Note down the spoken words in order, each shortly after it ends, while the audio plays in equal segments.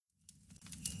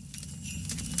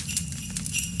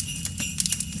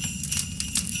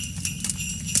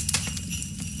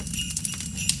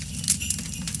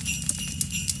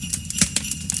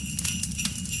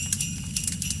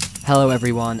Hello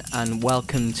everyone, and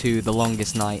welcome to The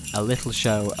Longest Night, a little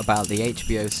show about the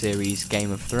HBO series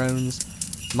Game of Thrones.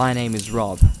 My name is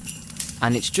Rob,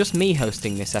 and it's just me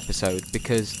hosting this episode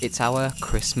because it's our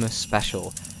Christmas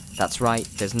special. That's right,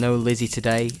 there's no Lizzie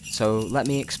today, so let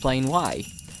me explain why.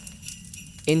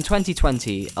 In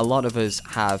 2020, a lot of us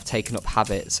have taken up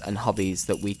habits and hobbies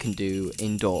that we can do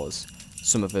indoors.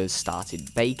 Some of us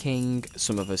started baking,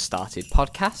 some of us started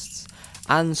podcasts,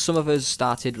 and some of us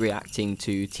started reacting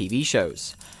to TV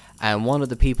shows. And one of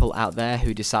the people out there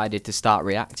who decided to start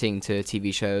reacting to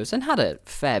TV shows and had a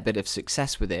fair bit of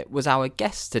success with it was our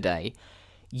guest today.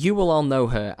 You will all know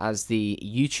her as the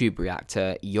YouTube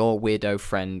reactor, Your Weirdo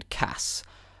Friend Cass.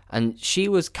 And she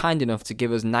was kind enough to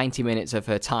give us 90 minutes of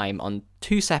her time on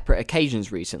two separate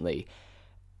occasions recently.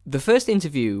 The first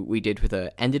interview we did with her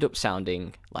ended up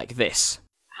sounding like this.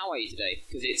 How are you today?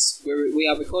 Because we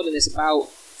are recording this about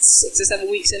 6 or 7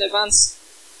 weeks in advance,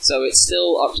 so it's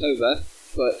still October,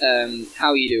 but how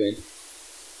are you doing?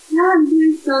 Yeah, I'm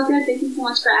doing so good. Thank you so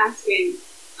much for asking.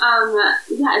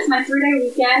 It's my 3-day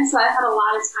weekend, so I had a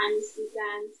lot of time this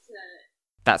weekend to...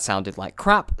 That sounded like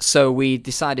crap, so we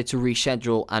decided to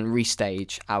reschedule and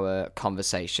restage our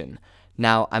conversation.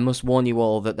 Now, I must warn you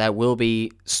all that there will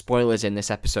be spoilers in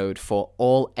this episode for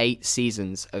all 8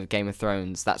 seasons of Game of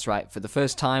Thrones. That's right, for the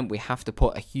first time, we have to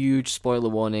put a huge spoiler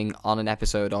warning on an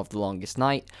episode of The Longest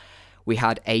Night. We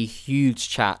had a huge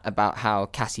chat about how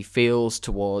Cassie feels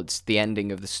towards the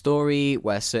ending of the story,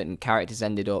 where certain characters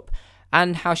ended up,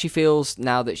 and how she feels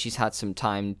now that she's had some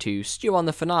time to stew on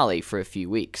the finale for a few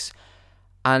weeks.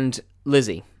 And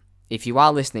Lizzie, if you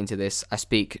are listening to this, I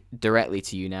speak directly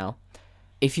to you now.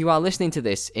 If you are listening to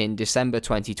this in December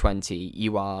 2020,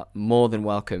 you are more than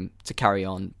welcome to carry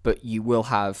on, but you will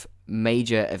have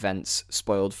major events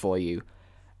spoiled for you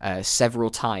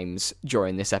several times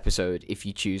during this episode if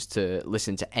you choose to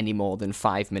listen to any more than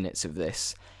 5 minutes of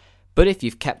this. But if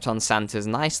you've kept on Santa's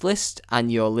nice list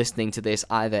and you're listening to this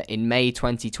either in May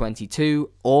 2022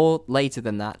 or later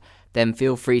than that, then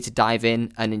feel free to dive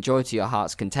in and enjoy to your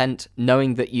heart's content,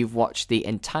 knowing that you've watched the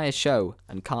entire show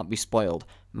and can't be spoiled.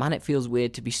 Man, it feels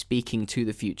weird to be speaking to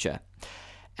the future.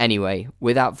 Anyway,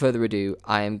 without further ado,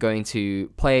 I am going to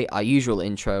play our usual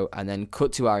intro and then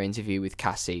cut to our interview with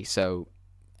Cassie, so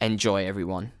enjoy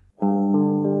everyone.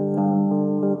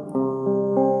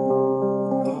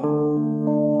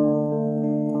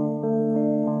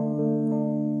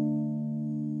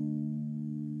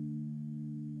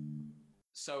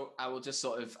 So I'll just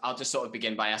sort of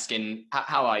begin by asking,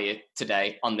 how are you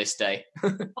today on this day?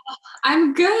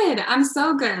 I'm good. I'm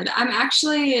so good.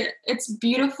 It's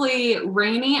beautifully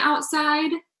rainy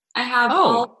outside. I have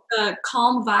all the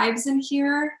calm vibes in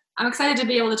here. I'm excited to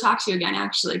be able to talk to you again,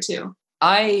 actually, too.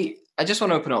 I just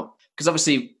want to open up, because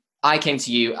obviously I came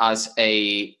to you as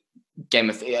you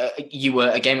were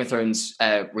a Game of Thrones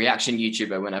reaction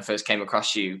YouTuber when I first came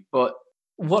across you, but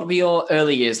what were your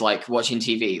early years like watching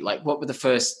TV? Like, what were the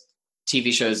first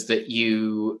TV shows that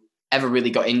you ever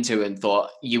really got into and thought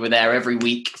you were there every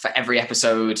week for every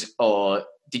episode? Or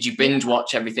did you binge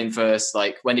watch everything first?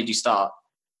 Like, when did you start?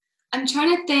 I'm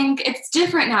trying to think. It's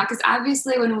different now because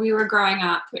obviously when we were growing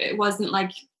up, it wasn't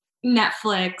like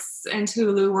Netflix and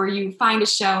Hulu where you find a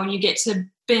show and you get to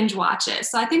binge watch it.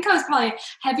 So I think I was probably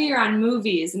heavier on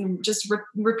movies and just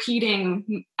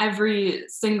repeating every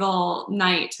single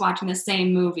night watching the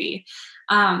same movie.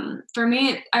 For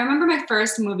me, I remember my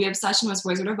first movie obsession was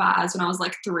Wizard of Oz when I was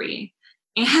like 3.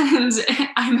 And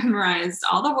I memorized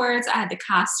all the words. I had the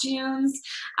costumes.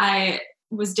 I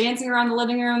was dancing around the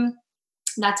living room.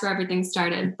 That's where everything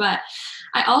started. But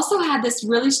I also had this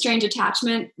really strange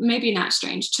attachment, maybe not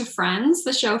strange, to Friends,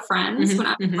 the show Friends. When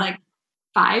I was like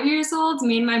 5 years old,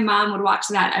 me and my mom would watch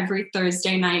that every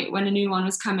Thursday night when a new one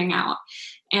was coming out.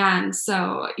 And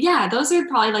so, yeah, those are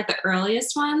probably like the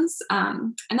earliest ones.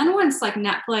 And then once like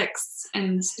Netflix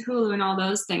and Hulu and all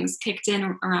those things kicked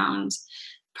in around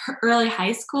early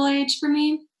high school age for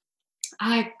me,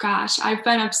 I've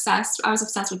been obsessed. I was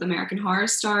obsessed with American Horror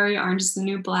Story, Orange is the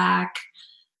New Black.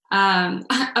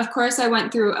 Of course, I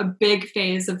went through a big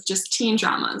phase of just teen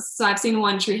dramas. So I've seen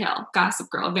One Tree Hill, Gossip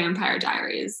Girl, Vampire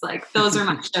Diaries. Like, those are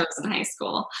my shows in high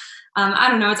school. I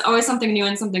don't know. It's always something new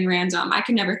and something random. I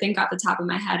can never think off the top of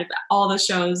my head of all the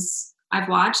shows I've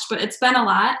watched, but it's been a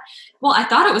lot. Well, I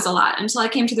thought it was a lot until I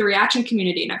came to the reaction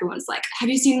community and everyone's like, have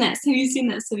you seen this? Have you seen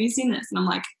this? Have you seen this? And I'm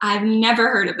like, I've never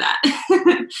heard of that.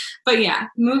 But yeah,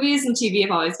 movies and TV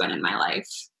have always been in my life.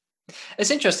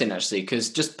 It's interesting, actually, because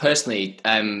just personally,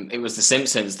 it was The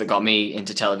Simpsons that got me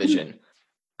into television.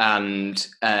 And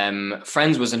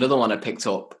Friends was another one I picked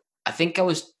up. I think I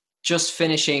was just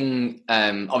finishing,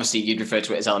 obviously you'd refer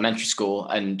to it as elementary school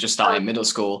and just starting middle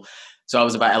school. So I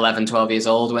was about 11, 12 years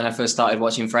old when I first started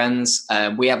watching Friends.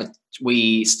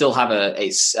 We still have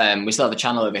a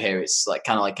channel over here. It's like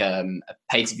kind of like a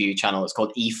pay-to-view channel. It's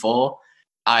called E4.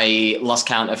 I lost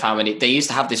count of how many. They used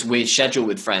to have this weird schedule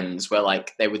with Friends where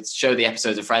like they would show the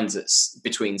episodes of Friends at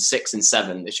between 6 and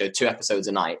 7. They showed 2 episodes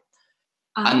a night.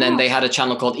 And then they had a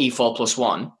channel called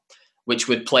E4+1, which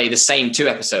would play the same 2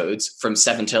 episodes from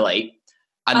 7 till 8.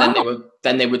 And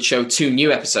then they would show 2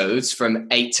 new episodes from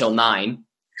 8 till 9.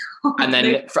 And then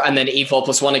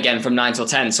E4+1 again from 9 till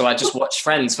 10. So I just watched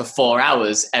Friends for 4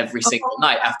 hours every single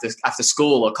night after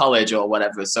school or college or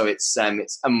whatever. So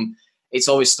it's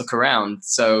always stuck around.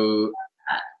 So,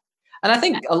 and I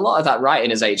think a lot of that writing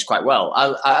has aged quite well.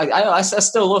 I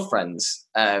still love Friends.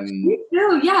 Me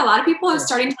too. Yeah, a lot of people are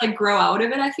starting to like grow out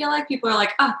of it. I feel like people are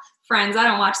like, Friends, I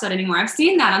don't watch that anymore. I've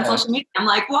seen that on social media. I'm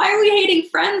like, why are we hating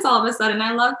Friends all of a sudden?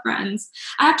 I love Friends.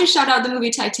 I have to shout out the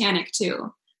movie Titanic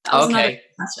too. That was another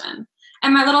question.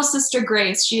 And my little sister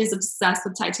Grace, she is obsessed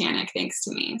with Titanic thanks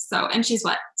to me. So, and she's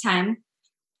what, 10?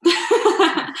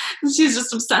 She's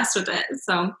just obsessed with it.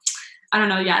 So I don't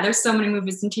know. Yeah, there's so many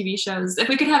movies and TV shows. If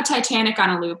we could have Titanic on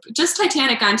a loop, just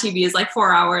Titanic on TV is like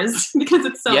 4 hours because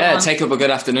it's so long. Take up a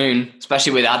good afternoon,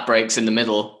 especially with ad breaks in the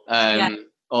middle.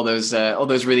 All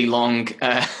those really long.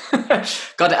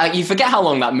 God, you forget how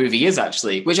long that movie is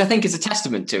actually, which I think is a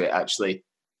testament to it actually.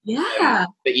 Yeah,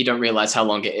 that you don't realize how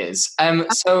long it is.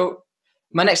 So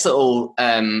my next little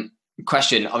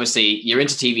question. Obviously, you're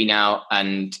into TV now,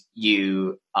 and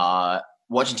you are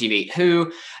watching TV.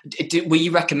 Were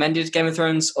you recommended Game of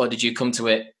Thrones, or did you come to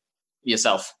it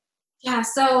yourself? Yeah,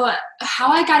 so how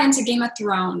I got into Game of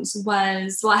Thrones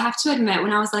was, well, I have to admit,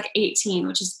 when I was like 18,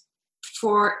 which is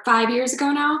 5 years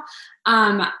ago now,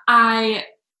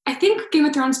 I think Game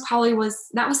of Thrones was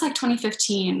like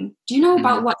 2015. Do you know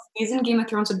about what season Game of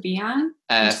Thrones would be on?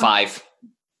 5.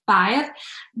 5?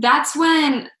 That's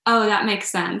when, that makes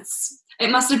sense.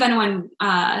 It must have been when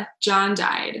John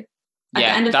died.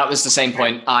 Yeah, that was the same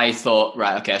point. I thought,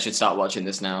 right, okay, I should start watching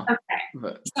this now.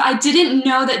 Okay. So I didn't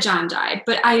know that John died,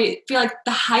 but I feel like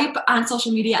the hype on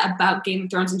social media about Game of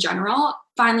Thrones in general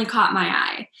finally caught my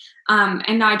eye.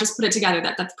 And now I just put it together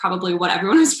that that's probably what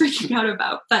everyone was freaking out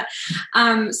about. But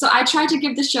so I tried to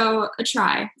give the show a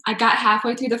try. I got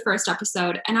halfway through the first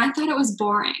episode and I thought it was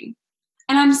boring.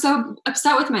 And I'm so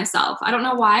upset with myself. I don't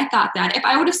know why I thought that. If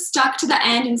I would have stuck to the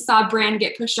end and saw Bran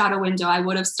get pushed out a window, I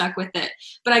would have stuck with it.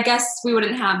 But I guess we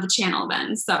wouldn't have the channel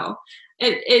then. So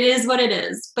it is what it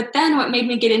is. But then what made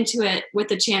me get into it with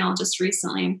the channel just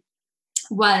recently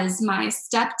was my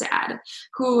stepdad,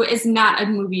 who is not a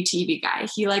movie TV guy.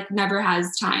 He like never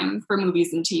has time for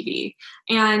movies and TV.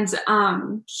 And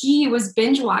he was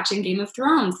binge watching Game of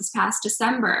Thrones this past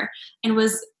December and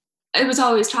it was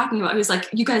always talking about, he was like,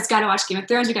 you guys got to watch Game of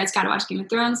Thrones. You guys got to watch Game of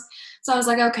Thrones. So I was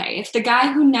like, okay, if the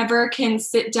guy who never can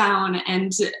sit down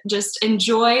and just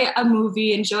enjoy a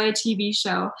movie, enjoy a TV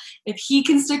show, if he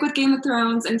can stick with Game of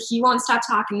Thrones and he won't stop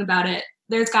talking about it,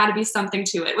 there's got to be something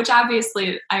to it, which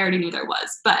obviously I already knew there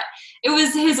was, but it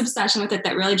was his obsession with it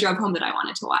that really drove home that I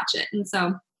wanted to watch it. And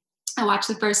so I watched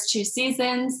the first 2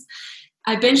 seasons.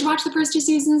 I binge watched the first 2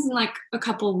 seasons in like a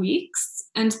couple weeks.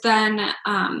 And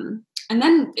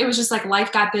then it was just like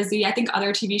life got busy. I think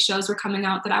other TV shows were coming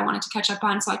out that I wanted to catch up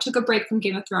on. So I took a break from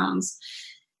Game of Thrones.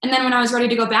 And then when I was ready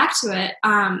to go back to it,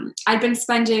 I'd been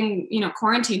spending,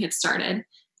 quarantine had started.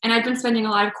 And I'd been spending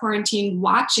a lot of quarantine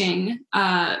watching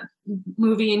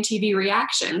movie and TV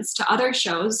reactions to other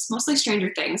shows, mostly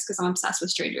Stranger Things, because I'm obsessed with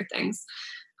Stranger Things.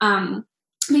 But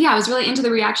yeah, I was really into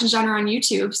the reaction genre on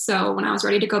YouTube. So when I was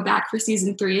ready to go back for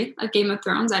season 3 of Game of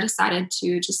Thrones, I decided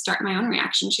to just start my own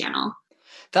reaction channel.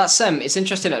 That's it's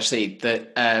interesting actually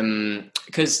that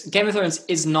because Game of Thrones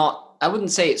is not, I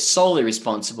wouldn't say it's solely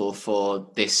responsible for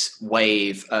this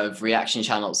wave of reaction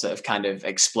channels that have kind of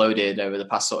exploded over the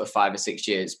past sort of 5 or 6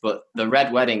 years, but the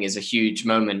Red Wedding is a huge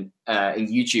moment in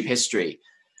YouTube history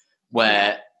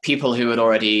where people who had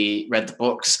already read the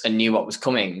books and knew what was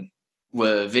coming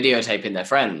were videotaping their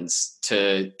friends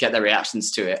to get their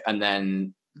reactions to it, and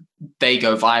then they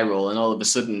go viral, and all of a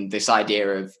sudden this idea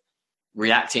of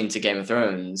reacting to Game of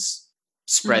Thrones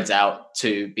spreads out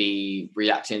to be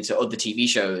reacting to other TV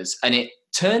shows. And it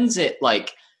turns it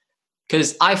like,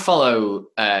 because I follow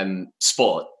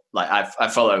sport, like I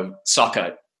follow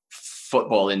soccer,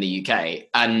 football in the UK,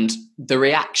 and the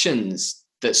reactions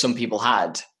that some people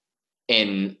had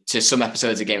to some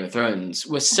episodes of Game of Thrones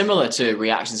were similar to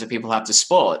reactions that people have to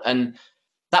sport. And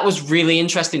that was really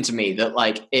interesting to me that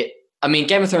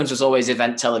Game of Thrones was always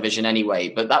event television anyway,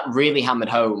 but that really hammered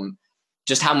home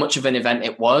just how much of an event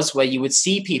it was, where you would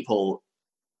see people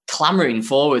clamoring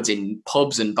forwards in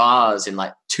pubs and bars in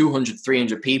like 200,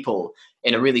 300 people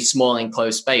in a really small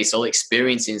enclosed space, all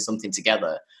experiencing something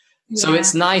together. Yeah. So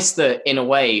it's nice that in a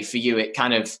way for you,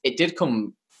 it did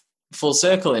come full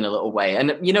circle in a little way.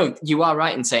 And, you know, you are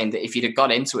right in saying that if you'd have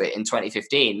got into it in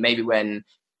 2015, maybe when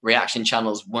reaction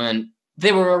channels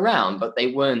they were around, but they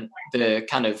weren't the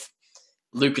kind of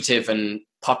lucrative and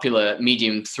popular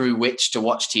medium through which to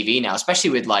watch TV now, especially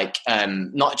with like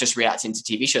not just reacting to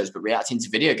TV shows, but reacting to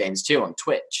video games too on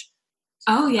Twitch.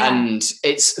 Oh yeah. And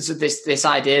it's this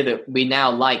idea that we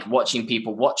now like watching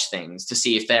people watch things to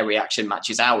see if their reaction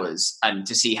matches ours and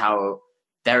to see how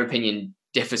their opinion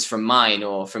differs from mine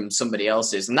or from somebody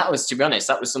else's. And that was, to be honest,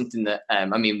 that was something that I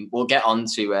mean, we'll get on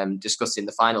to discussing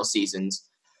the final seasons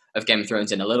of Game of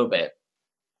Thrones in a little bit.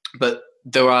 But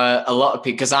there are a lot of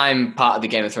people, because I'm part of the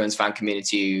Game of Thrones fan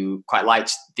community who quite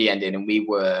liked the ending, and we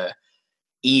were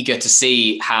eager to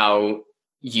see how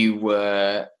you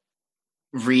were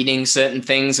reading certain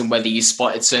things and whether you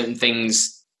spotted certain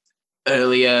things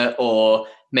earlier, or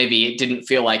maybe it didn't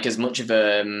feel like as much of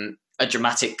a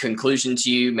dramatic conclusion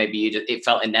to you. Maybe it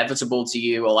felt inevitable to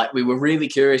you, or like we were really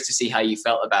curious to see how you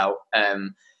felt about,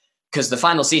 because the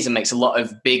final season makes a lot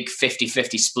of big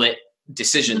 50-50 split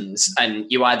decisions, and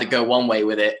you either go one way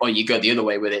with it or you go the other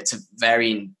way with it to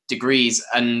varying degrees.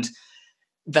 And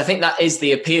I think that is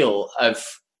the appeal of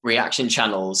reaction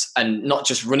channels, and not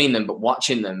just running them, but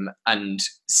watching them and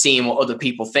seeing what other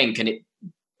people think. And it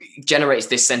generates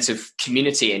this sense of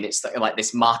community, and it's like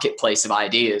this marketplace of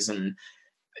ideas. And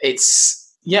it's,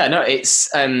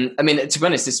 I mean, to be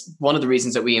honest, it's one of the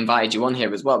reasons that we invited you on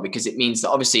here as well, because it means that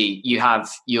obviously you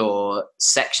have your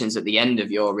sections at the end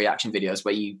of your reaction videos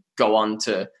where you go on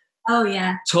to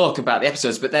talk about the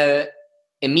episodes, but they're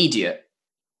immediate,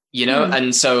 you know?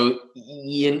 And so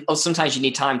sometimes you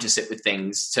need time to sit with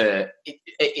things, to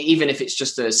even if it's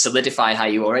just to solidify how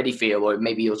you already feel, or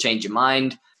maybe you'll change your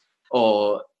mind,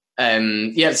 or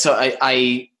so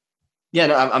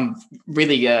I'm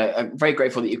really very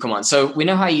grateful that you come on. So we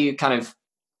know how you kind of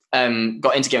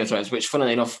got into Game of Thrones, which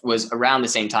funnily enough was around the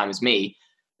same time as me.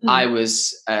 I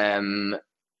was kind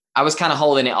of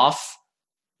holding it off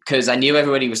because I knew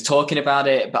everybody was talking about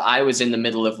it, but I was in the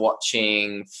middle of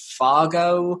watching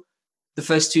Fargo, the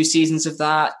first 2 seasons of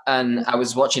that, and I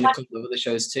was watching a couple of other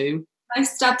shows too. My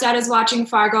stepdad is watching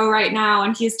Fargo right now,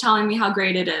 and he's telling me how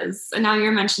great it is. And now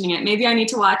you're mentioning it. Maybe I need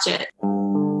to watch it.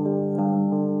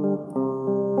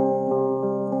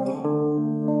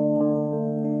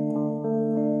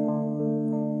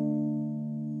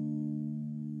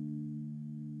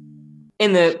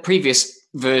 In the previous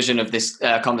version of this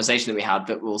conversation that we had,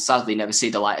 that will sadly never see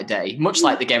the light of day, much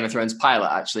like the Game of Thrones pilot,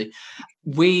 actually,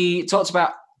 we talked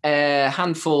about a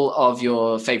handful of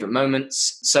your favorite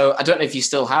moments. So I don't know if you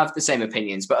still have the same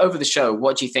opinions, but over the show,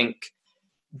 what do you think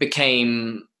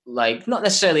became, like, not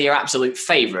necessarily your absolute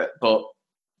favorite, but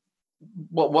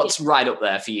what's right up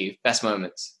there for you, best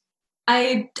moments?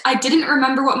 I didn't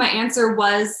remember what my answer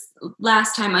was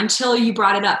last time until you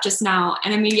brought it up just now,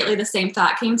 and immediately the same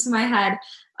thought came to my head.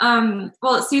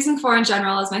 Well, season 4 in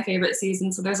general is my favorite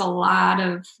season, so there's a lot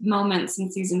of moments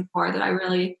in season 4 that I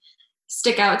really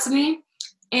stick out to me.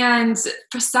 And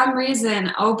for some reason,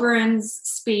 Oberyn's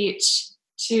speech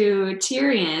to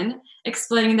Tyrion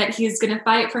explaining that he's going to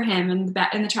fight for him in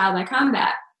the trial by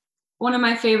combat, one of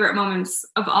my favorite moments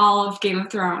of all of Game of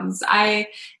Thrones. I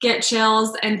get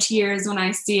chills and tears when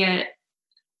I see it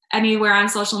anywhere on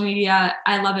social media.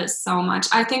 I love it so much.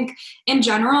 I think in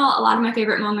general, a lot of my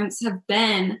favorite moments have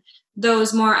been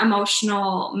those more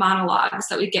emotional monologues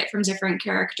that we get from different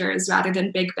characters rather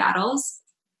than big battles.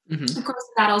 Mm-hmm. Of course,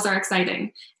 battles are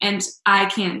exciting and eye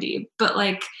candy, but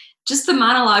like just the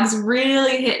monologues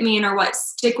really hit me and are what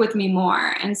stick with me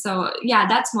more. And so, yeah,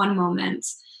 that's one moment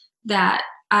that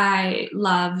I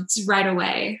loved right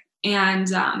away. And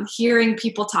hearing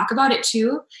people talk about it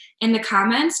too in the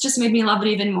comments just made me love it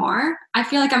even more. I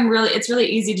feel like it's really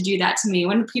easy to do that to me.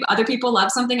 When other people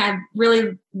love something, I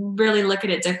really, really look at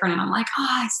it different. And I'm like, oh,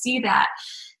 I see that.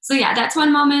 So yeah, that's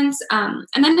one moment. And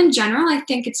then in general, I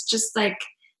think it's just like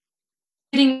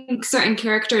getting certain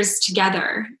characters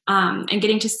together and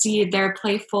getting to see their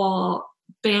playful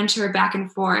banter back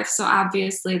and forth. So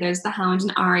obviously there's the Hound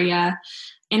and Arya,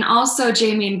 and also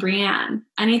Jaime and Brienne.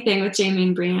 Anything with Jaime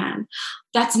and Brienne.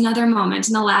 That's another moment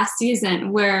in the last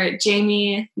season where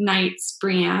Jaime knights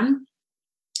Brienne.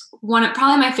 Probably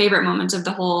my favorite moment of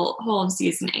the whole of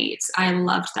season 8. I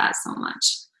loved that so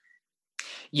much.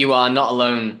 You are not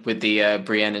alone with the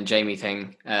Brienne and Jaime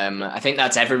thing. I think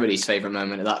that's everybody's favorite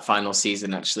moment of that final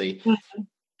season, actually. Mm-hmm.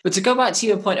 But to go back to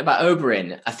your point about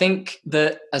Oberyn, I think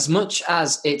that as much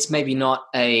as it's maybe not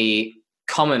a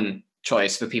common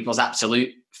choice for people's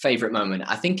absolute favorite moment,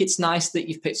 I think it's nice that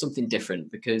you've picked something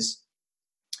different, because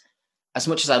as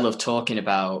much as I love talking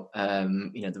about,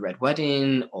 the Red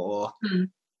Wedding, or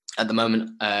at the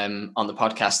moment on the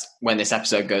podcast, when this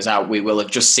episode goes out, we will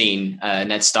have just seen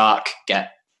Ned Stark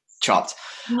get chopped.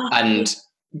 And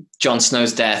Jon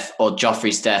Snow's death, or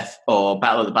Joffrey's death, or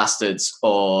Battle of the Bastards,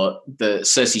 or the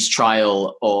Cersei's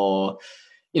trial, or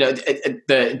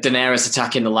the Daenerys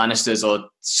attacking the Lannisters, or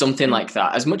something like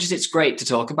that. As much as it's great to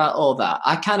talk about all that,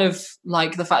 I kind of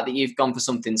like the fact that you've gone for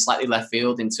something slightly left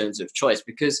field in terms of choice,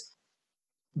 because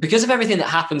of everything that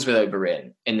happens with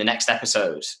Oberyn in the next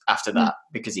episode after that,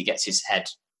 because he gets his head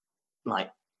like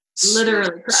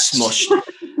literally smushed.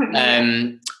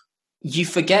 You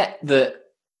forget that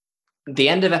the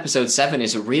end of episode 7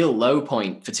 is a real low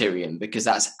point for Tyrion, because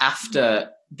that's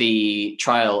after the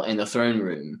trial in the throne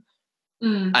room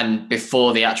and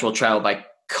before the actual trial by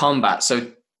combat.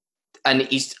 So, and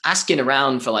he's asking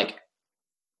around for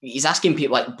he's asking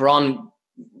people like, Bronn,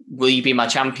 will you be my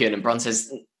champion? And Bronn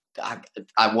says,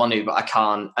 I want to, but I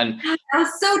can't. And I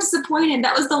was so disappointed.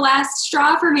 That was the last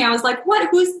straw for me. I was like, what?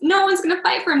 No one's going to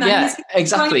fight for him. Yeah,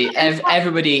 exactly.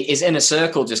 Everybody is in a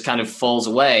circle, just kind of falls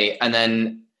away. And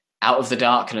then out of the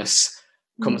darkness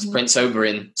comes Prince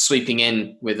Oberyn sweeping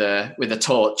in with a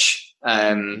torch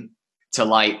to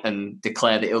light and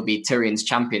declare that it'll be Tyrion's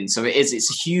champion. So it's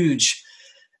a huge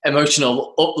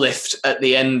emotional uplift at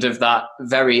the end of that.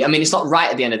 It's not right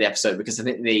at the end of the episode, because I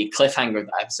think the cliffhanger of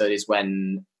that episode is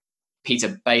when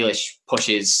Peter Baelish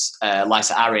pushes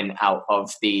Lysa Arryn out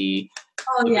of the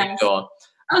door.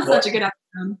 That was such a good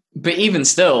episode. But even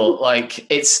still,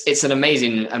 it's an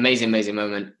amazing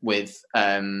moment with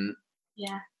Oberyn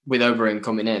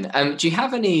coming in. Do you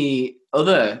have any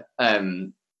other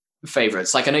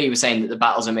favorites? I know you were saying that the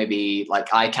battles are maybe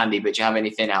eye candy, but do you have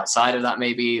anything outside of that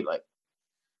maybe?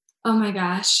 Oh my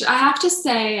gosh. I have to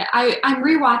say, I'm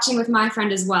rewatching with my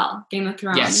friend as well, Game of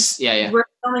Thrones. Yes, yeah. We're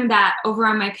filming that over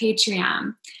on my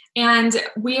Patreon. And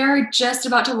we are just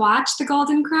about to watch The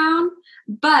Golden Crown.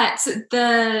 But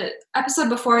the episode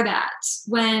before that,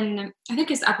 when, I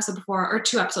think it's episode before, or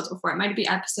 2 episodes before, it might be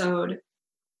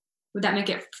would that make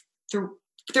it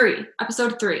 3?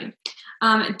 Episode 3.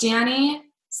 Dany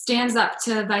stands up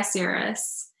to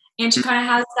Viserys. And she kind of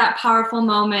has that powerful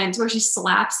moment where she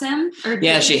slaps him.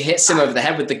 She hits him over the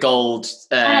head with the gold.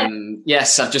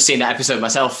 Yes, I've just seen that episode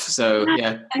myself. So,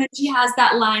 yeah. And then she has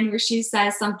that line where she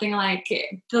says something like,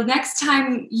 the next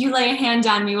time you lay a hand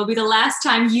on me will be the last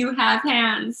time you have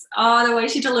hands. Oh, the way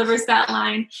she delivers that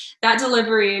line, that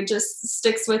delivery just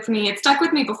sticks with me. It stuck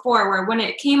with me before, where when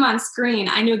it came on screen,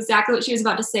 I knew exactly what she was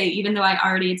about to say, even though I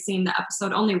already had seen the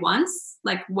episode only once.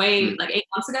 8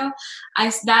 months ago.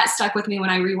 That stuck with me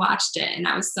when I rewatched it, and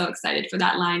I was so excited for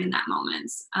that line in that moment.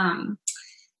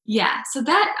 So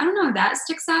that, I don't know, that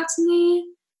sticks out to me.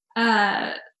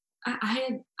 I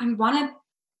want to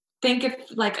think if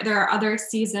there are other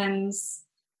seasons.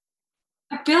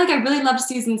 I feel like I really loved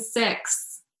season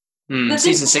 6.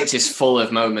 Season 6 is full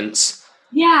of moments.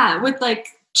 Yeah, with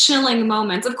chilling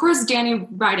moments. Of course, Dany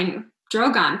riding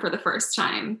Drogon for the first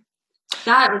time.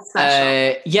 That was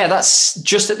special. That's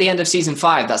just at the end of season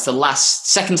 5. That's the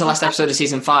second to last episode of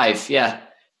season 5. Yeah.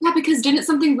 Yeah, because didn't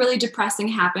something really depressing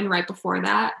happen right before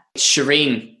that?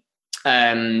 Shireen.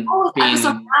 Episode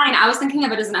 9. I was thinking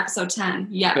of it as an episode 10.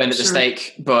 Yeah. Burned at the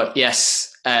stake. But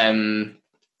yes.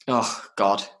 Oh,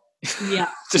 God. Yeah.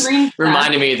 Just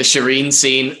reminding me of the Shireen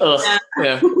scene. Ugh.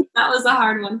 Yeah. That was a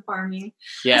hard one for me.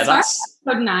 Yeah, that's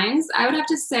episode 9s. I would have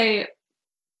to say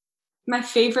my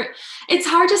favorite. It's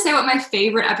hard to say what my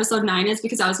favorite episode 9 is,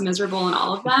 because I was miserable in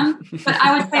all of them. But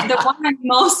I would say the one I'm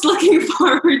most looking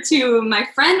forward to my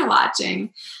friend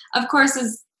watching, of course,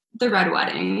 is the Red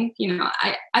Wedding.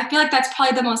 I feel like that's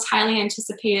probably the most highly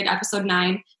anticipated episode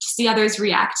 9 to see others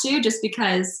react to, just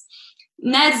because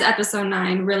Ned's episode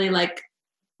 9 really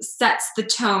sets the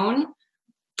tone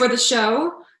for the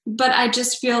show. But I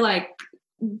just feel like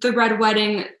the Red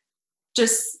Wedding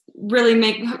just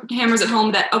really hammers it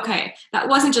home that, okay, that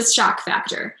wasn't just shock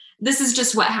factor. This is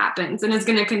just what happens and is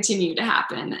going to continue to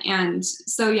happen. And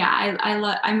so, yeah,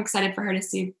 I'm excited for her to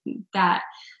see that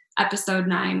episode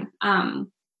 9.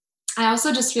 I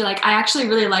also just feel like I actually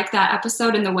really like that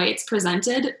episode and the way it's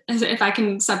presented, if I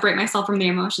can separate myself from the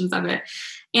emotions of it.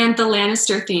 And the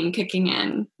Lannister theme kicking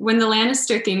in. When the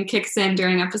Lannister theme kicks in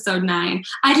during episode 9,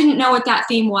 I didn't know what that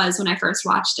theme was when I first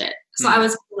watched it. So I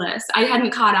was clueless. I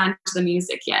hadn't caught on to the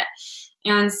music yet.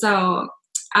 And so,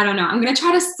 I don't know. I'm going to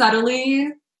try to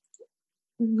subtly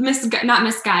not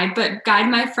misguide, but guide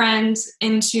my friend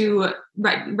into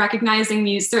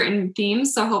recognizing certain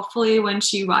themes. So hopefully when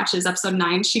she watches episode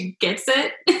 9, she gets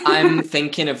it. I'm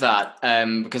thinking of that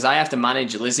because I have to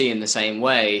manage Lizzie in the same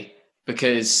way,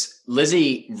 because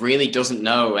Lizzie really doesn't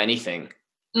know anything.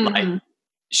 Like,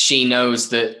 she knows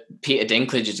that Peter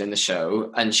Dinklage is in the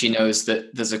show, and she knows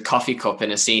that there's a coffee cup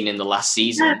in a scene in the last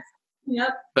season. Yep.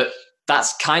 But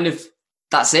that's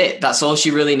it. That's all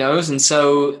she really knows. And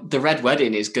so the Red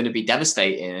Wedding is going to be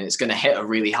devastating, and it's going to hit her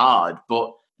really hard.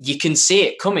 But you can see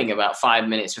it coming about 5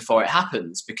 minutes before it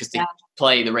happens, because they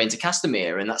play The Reigns of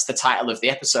Castamere, and that's the title of the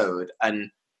episode. And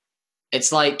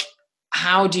it's like,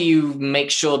 how do you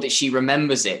make sure that she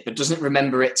remembers it, but doesn't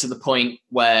remember it to the point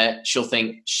where she'll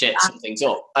think, shit, something's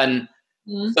up? And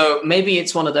so maybe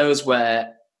it's one of those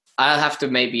where I'll have to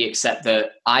maybe accept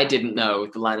that I didn't know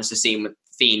the Lannister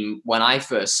theme when I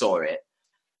first saw it.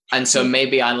 And so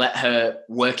maybe I let her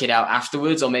work it out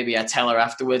afterwards, or maybe I tell her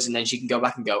afterwards, and then she can go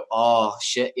back and go, oh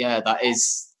shit, yeah, that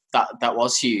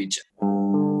was huge.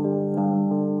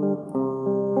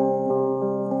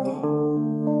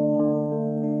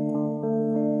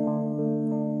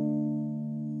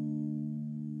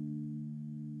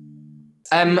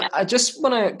 I just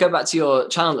want to go back to your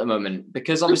channel at the moment,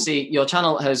 because obviously your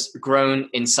channel has grown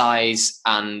in size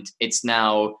and it's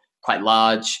now quite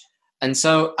large. And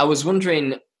so I was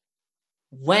wondering,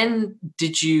 when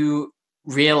did you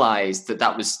realize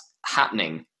that was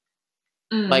happening?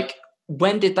 Like,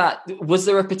 when did was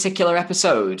there a particular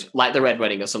episode like the Red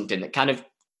Wedding or something that kind of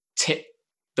tipped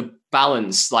the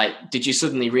balance? Like, did you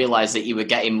suddenly realize that you were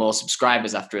getting more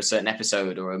subscribers after a certain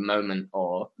episode or a moment?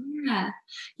 Or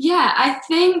yeah, I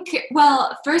think,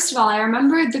 well, first of all, I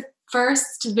remember the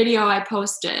first video I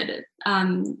posted,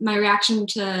 my reaction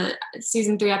to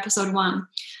season 3, episode 1.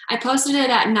 I posted it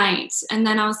at night, and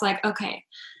then I was like, okay,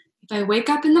 if I wake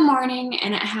up in the morning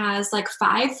and it has like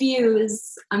 5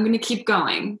 views, I'm going to keep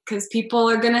going, because people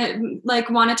are going to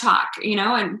like want to talk,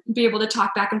 and be able to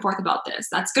talk back and forth about this.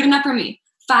 That's good enough for me.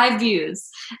 5 views.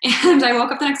 And I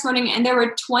woke up the next morning and there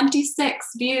were 26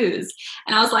 views.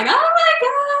 And I was like, oh my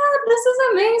God, this is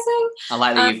amazing. I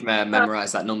like that you've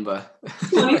memorized that number.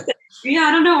 26. Yeah,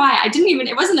 I don't know why.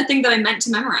 it wasn't a thing that I meant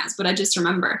to memorize, but I just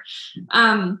remember.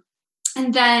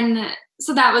 And then,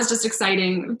 so that was just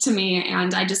exciting to me,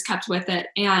 and I just kept with it.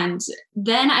 And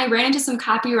then I ran into some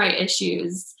copyright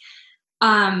issues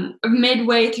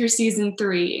midway through season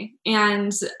 3,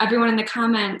 and everyone in the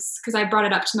comments, because I brought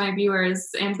it up to my viewers,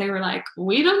 and they were like,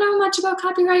 we don't know much about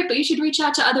copyright, but you should reach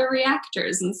out to other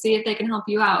reactors and see if they can help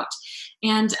you out.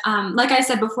 And like I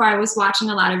said before, I was watching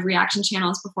a lot of reaction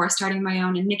channels before starting my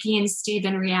own, and Nikki and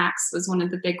Steven Reacts was one of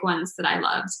the big ones that I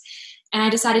loved. And I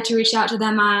decided to reach out to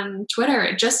them on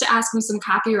Twitter just to ask them some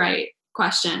copyright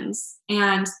questions.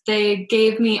 And they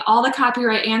gave me all the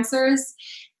copyright answers,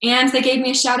 and they gave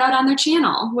me a shout out on their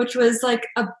channel, which was like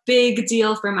a big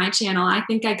deal for my channel. I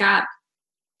think I got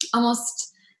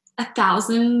almost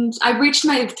 1,000. I reached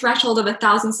my threshold of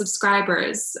 1,000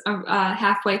 subscribers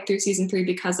halfway through season 3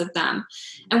 because of them.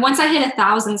 And once I hit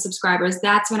 1,000 subscribers,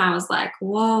 that's when I was like,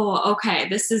 whoa, okay,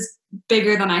 this is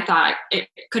bigger than I thought it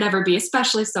could ever be,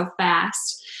 especially so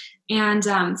fast. And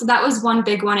so that was one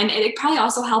big one. And it probably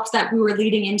also helped that we were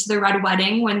leading into the Red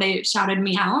Wedding when they shouted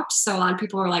me out. So a lot of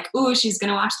people were like, ooh, she's going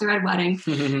to watch the Red Wedding.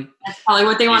 That's probably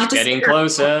what they wanted to see. Getting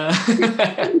closer.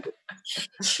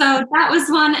 So that was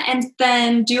one. And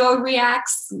then Duo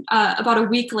Reacts about a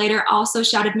week later also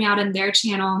shouted me out in their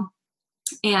channel.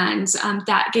 And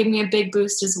that gave me a big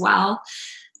boost as well.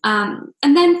 And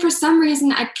then for some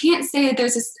reason, I can't say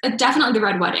there's definitely the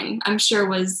Red Wedding, I'm sure,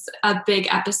 was a big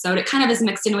episode. It kind of is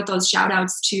mixed in with those shout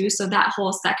outs too. So that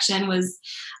whole section was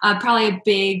probably a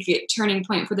big turning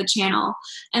point for the channel.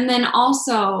 And then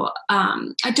also,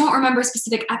 I don't remember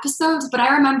specific episodes, but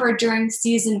I remember during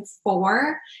season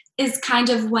 4 is kind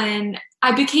of when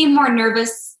I became more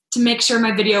nervous to make sure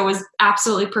my video was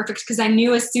absolutely perfect, because I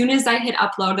knew as soon as I hit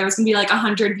upload, there was going to be like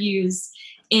 100 views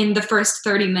in the first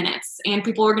 30 minutes, and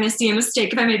people were going to see a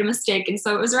mistake if I made a mistake. And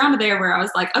so it was around there where I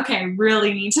was like, okay, I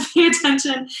really need to pay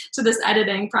attention to this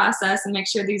editing process and make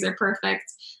sure these are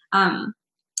perfect. And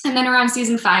then around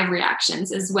season 5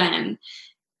 reactions is when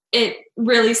it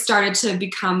really started to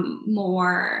become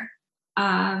more,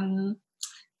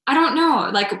 I don't know,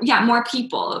 like, yeah, more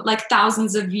people, like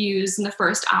thousands of views in the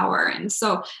first hour. And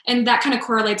so, and that kind of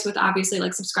correlates with obviously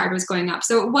like subscribers going up.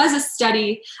 So it was a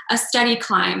steady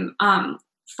climb,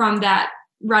 from that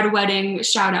Red Wedding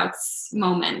shout outs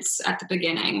moment at the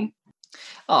beginning.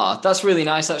 Oh, that's really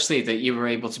nice, actually, that you were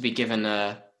able to be given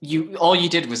a all you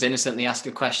did was innocently ask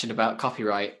a question about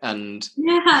copyright, and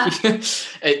Yeah.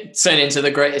 it turned into the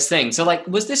greatest thing. So, like,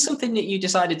 was this something that you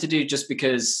decided to do just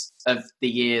because of the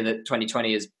year that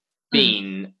 2020 has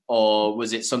been, or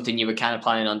was it something you were kind of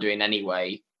planning on doing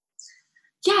anyway?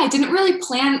 Yeah, I didn't really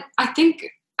plan. I think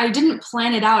I didn't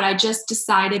plan it out. I just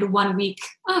decided one week,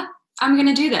 I'm going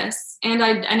to do this. And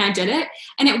I did it.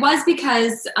 And it was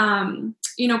because,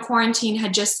 quarantine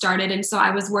had just started. And so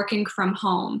I was working from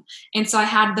home. And so I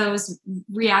had those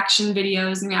reaction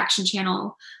videos and reaction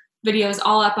channel videos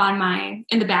all up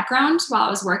in the background while I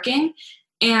was working.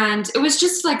 And it was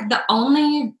just like the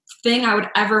only thing I would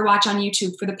ever watch on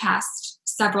YouTube for the past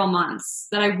several months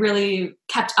that I really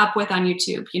kept up with on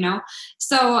YouTube,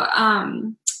 So,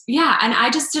 yeah. And I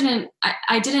just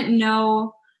I didn't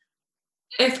know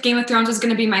if Game of Thrones was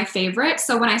going to be my favorite.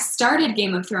 So when I started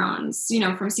Game of Thrones,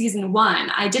 from season 1,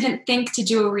 I didn't think to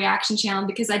do a reaction channel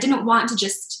because I didn't want to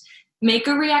just make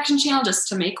a reaction channel just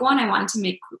to make one. I wanted to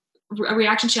make a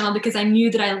reaction channel because I knew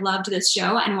that I loved this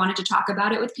show and wanted to talk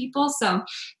about it with people. So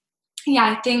yeah,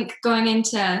 I think going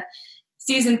into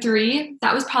season 3,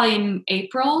 that was probably in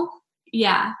April.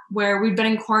 Yeah, where we've been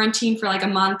in quarantine for like a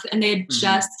month, and they had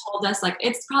just told us like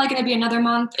it's probably going to be another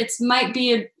month. It might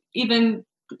be even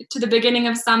to the beginning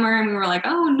of summer, and we were like,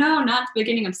 oh no, not the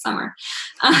beginning of summer.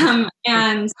 And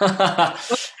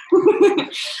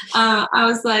I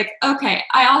was like, okay.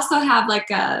 I also have like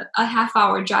a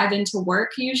half-hour drive into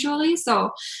work usually,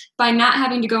 so by not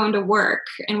having to go into work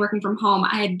and working from home,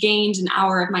 I had gained an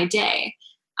hour of my day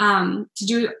to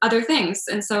do other things.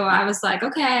 And so I was like,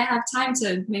 okay, I have time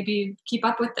to maybe keep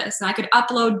up with this. And I could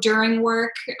upload during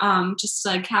work, just to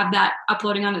like have that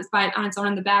uploading on its own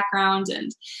in the background.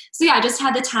 And so, yeah, I just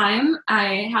had the time.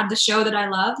 I had the show that I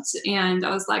loved, and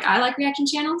I was like, I like reaction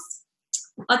channels.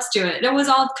 Let's do it. It was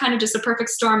all kind of just a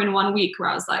perfect storm in 1 week where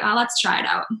I was like, oh, let's try it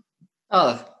out.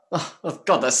 Oh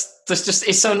God, that's just,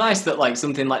 it's so nice that like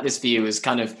something like this for you has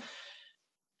kind of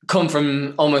come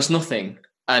from almost nothing.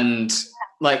 And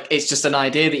like, it's just an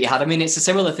idea that you had. I mean, it's a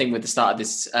similar thing with the start of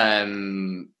this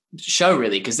show,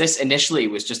 really, because this initially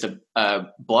was just a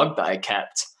blog that I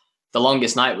kept. The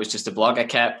Longest Night was just a blog I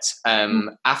kept.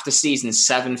 After season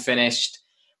 7 finished,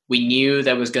 we knew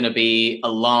there was going to be a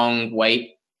long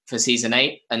wait for season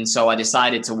 8. And so I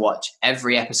decided to watch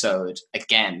every episode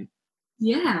again,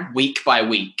 week by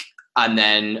week, and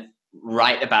then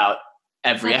write about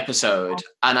every episode.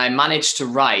 And I managed to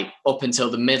write up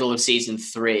until the middle of season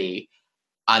 3.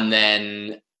 And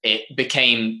then it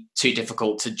became too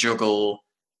difficult to juggle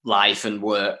life and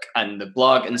work and the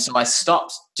blog. And so I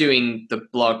stopped doing the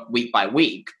blog week by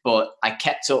week, but I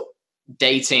kept up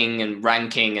dating and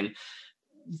ranking and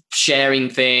sharing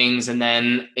things. And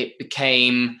then it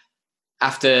became,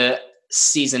 after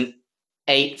season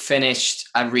 8 finished,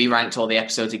 I re-ranked all the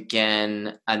episodes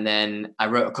again. And then I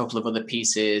wrote a couple of other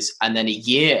pieces. And then a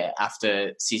year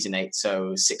after season 8,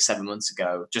 so 6-7 months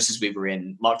ago, just as we were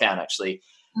in lockdown, actually,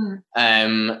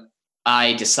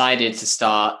 I decided to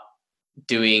start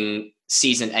doing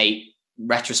season 8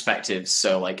 retrospectives.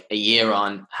 So like a year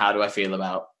on, how do I feel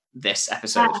about this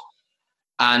episode?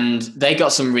 And they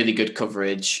got some really good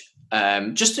coverage,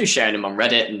 just through sharing them on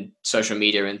Reddit and social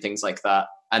media and things like that.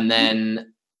 And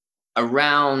then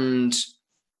around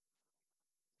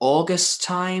August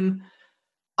time,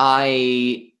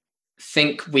 I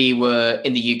think we were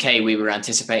in the UK, we were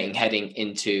anticipating heading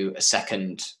into a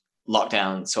second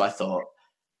lockdown. So I thought,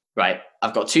 right,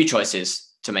 I've got 2 choices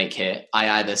to make here. I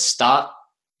either start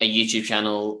a YouTube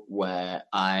channel where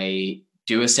I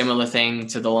do a similar thing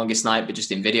to The Longest Night, but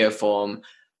just in video form,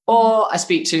 or I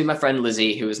speak to my friend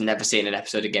Lizzie, who has never seen an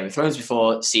episode of Game of Thrones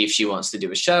before, see if she wants to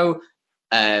do a show.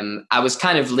 I was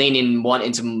kind of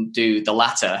wanting to do the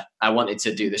latter. I wanted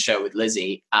to do the show with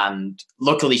Lizzie, and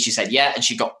luckily she said yeah, and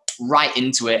she got right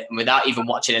into it. And without even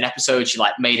watching an episode, she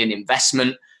like made an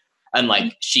investment, and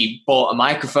like she bought a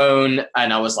microphone,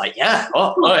 and I was like, yeah,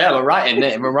 oh yeah, we're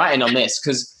writing on this,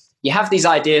 because you have these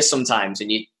ideas sometimes,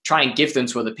 and you try and give them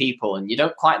to other people, and you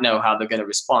don't quite know how they're going to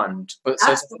respond. But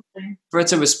so for it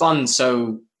to respond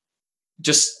so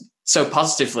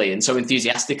positively and so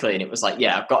enthusiastically, and it was like,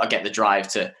 yeah, I've got to get the drive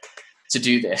to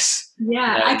do this.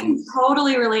 Yeah, I can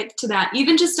totally relate to that.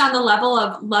 Even just on the level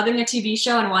of loving a TV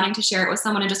show and wanting to share it with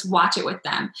someone and just watch it with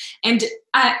them. And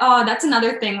that's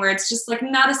another thing where it's just like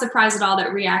not a surprise at all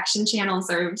that reaction channels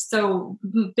are so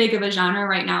big of a genre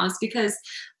right now, is because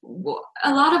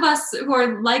a lot of us who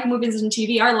are like movies and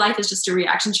TV, our life is just a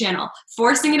reaction channel,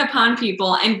 forcing it upon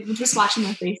people and just watching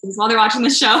their faces while they're watching the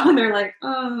show, and they're like,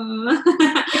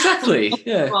 oh. Exactly.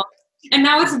 Yeah. And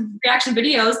now with reaction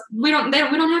videos, we don't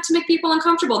have to make people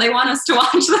uncomfortable. They want us to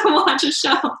watch a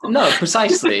show. No,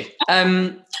 precisely.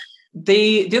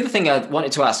 The other thing I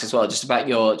wanted to ask as well, just about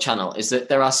your channel, is that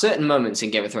there are certain moments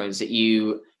in Game of Thrones that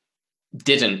we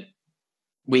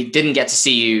didn't get to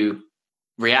see you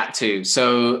react to.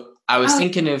 So I was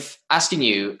thinking of asking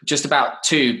you just about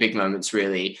two big moments,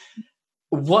 really.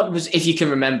 What was, if you can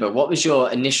remember, what was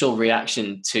your initial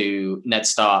reaction to Ned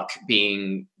Stark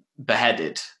being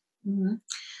beheaded? Mm-hmm.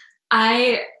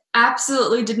 I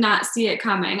absolutely did not see it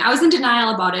coming. I was in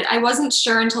denial about it. I wasn't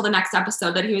sure until the next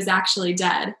episode that he was actually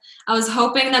dead. I was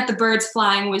hoping that the birds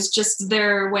flying was just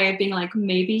their way of being like,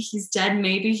 maybe he's dead,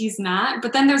 maybe he's not.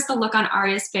 But then there's the look on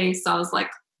Arya's face, so I was like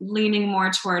leaning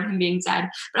more toward him being dead.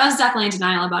 But I was definitely in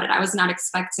denial about it. I was not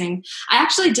expecting. I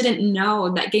actually didn't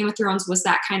know that Game of Thrones was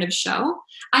that kind of show.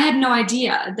 I had no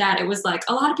idea that it was like,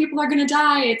 a lot of people are going to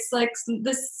die. It's like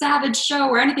this savage show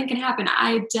where anything can happen.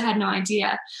 I had no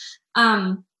idea.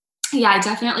 Yeah, I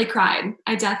definitely cried.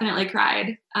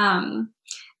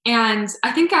 And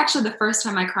I think actually the first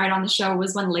time I cried on the show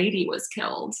was when Lady was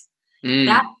killed.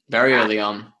 Very early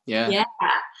on. Yeah. Yeah.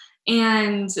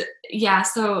 And yeah,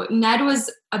 so Ned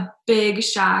was a big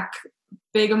shock,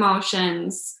 big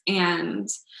emotions. And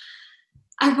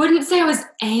I wouldn't say I was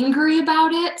angry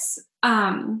about it,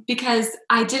 because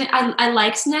I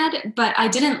liked Ned, but I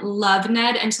didn't love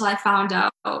Ned until I found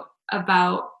out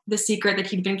about the secret that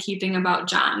he'd been keeping about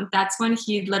Jon. That's when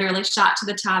he literally shot to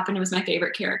the top, and it was my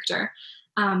favorite character.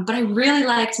 But I really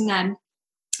liked Ned.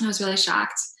 I was really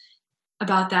shocked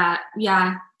about that.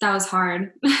 Yeah, that was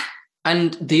hard.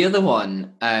 And the other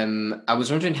one, I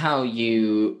was wondering how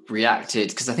you reacted,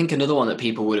 because I think another one that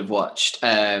people would have watched,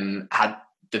 had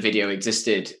the video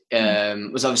existed,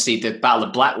 was obviously the Battle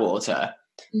of Blackwater.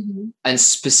 Mm-hmm. And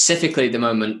specifically the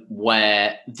moment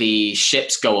where the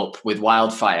ships go up with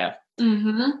wildfire.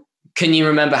 Mm-hmm. Can you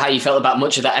remember how you felt about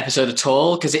much of that episode at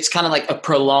all? Because it's kind of like a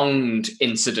prolonged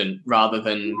incident rather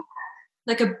than...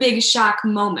 like a big shock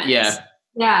moment. Yeah.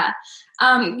 Yeah.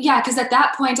 Yeah, because at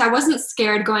that point I wasn't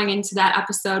scared going into that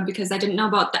episode because I didn't know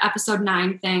about the episode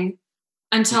 9 thing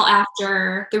until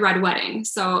after the Red Wedding.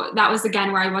 So that was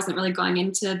again where I wasn't really going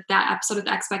into that episode with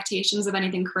expectations of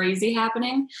anything crazy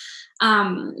happening.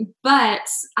 But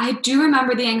I do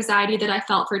remember the anxiety that I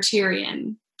felt for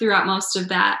Tyrion throughout most of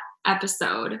that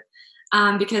episode.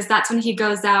 Because that's when he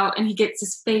goes out and he gets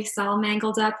his face all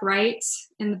mangled up, right?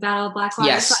 In the Battle of Blackwater.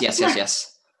 Yes.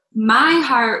 My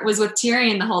heart was with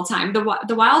Tyrion the whole time. The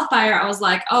wildfire, I was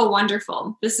like, oh,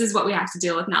 wonderful. This is what we have to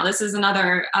deal with now. This is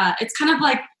another, it's kind of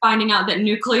like finding out that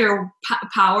nuclear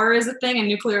power is a thing and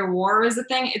nuclear war is a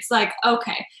thing. It's like,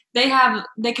 okay, they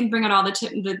can bring out all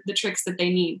the tricks that they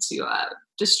need to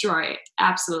destroy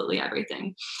absolutely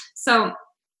everything. So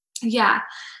yeah,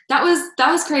 that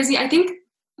was crazy. I think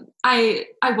I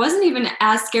wasn't even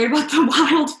as scared about the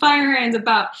wildfire and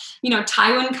about,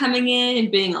 Tywin coming in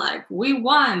and being like, we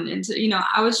won. And,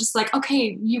 I was just like,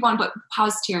 okay, you won, but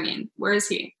how's Tyrion? Where is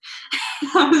he?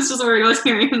 I was just worried about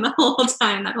Tyrion the whole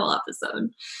time, that whole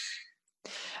episode.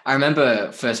 I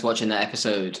remember first watching that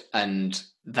episode, and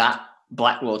that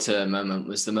Blackwater moment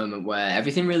was the moment where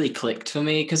everything really clicked for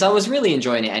me, because I was really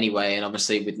enjoying it anyway. And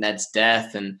obviously with Ned's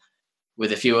death and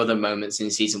with a few other moments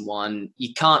in season 1,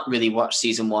 you can't really watch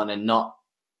season 1 and not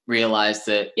realize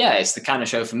that, yeah, it's the kind of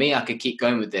show for me. I could keep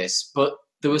going with this. But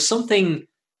there was something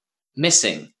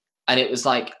missing. And it was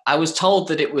like, I was told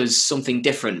that it was something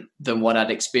different than what I'd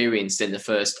experienced in the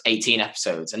first 18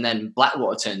 episodes. And then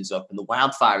Blackwater turns up and the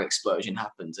wildfire explosion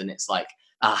happens. And it's like,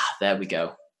 there we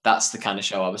go. That's the kind of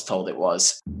show I was told it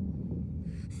was.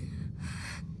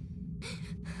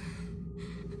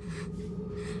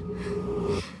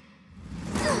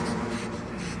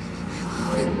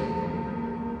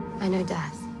 I know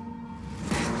death.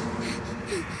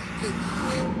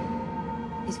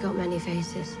 He's got many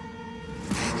faces.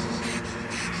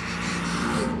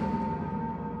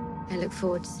 I look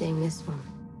forward to seeing this one.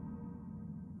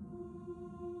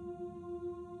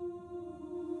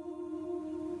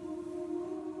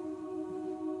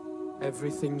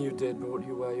 Everything you did brought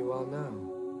you where you are now.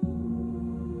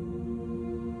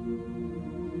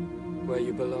 Where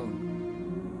you belong.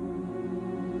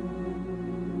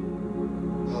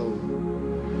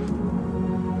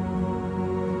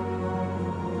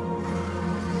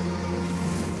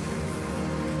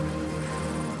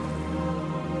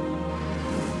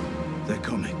 They're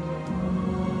coming.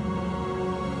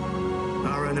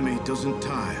 Our enemy doesn't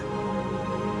tire.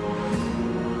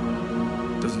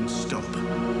 Doesn't stop.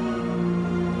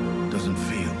 Doesn't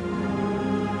feel.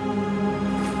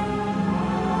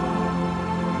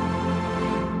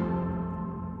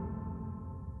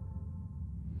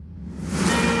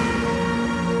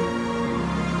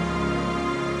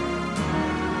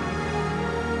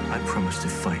 promised to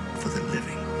fight for the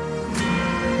living.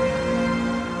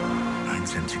 I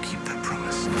intend to keep that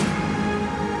promise.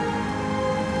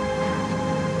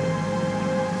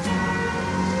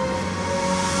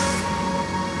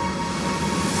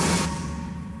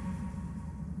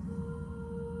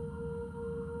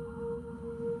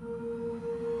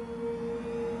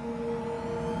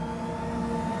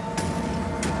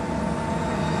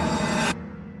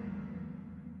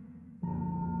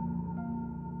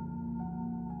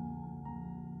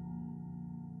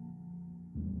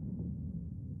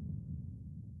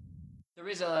 There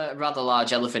is a rather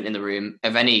large elephant in the room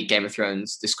of any Game of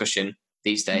Thrones discussion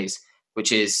these days,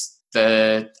 which is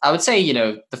I would say,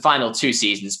 the final 2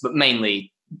 seasons, but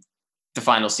mainly the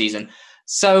final season.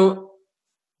 So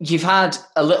you've had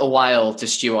a little while to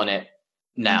stew on it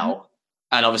now.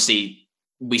 And obviously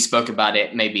we spoke about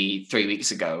it maybe 3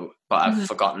 weeks ago, but I've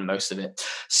forgotten most of it.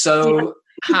 So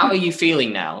how are you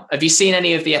feeling now? Have you seen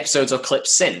any of the episodes or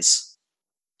clips since?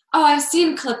 Oh, I've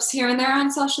seen clips here and there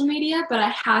on social media, but I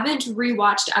haven't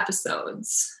rewatched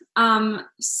episodes. But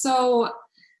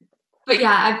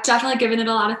yeah, I've definitely given it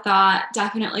a lot of thought,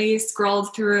 definitely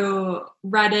scrolled through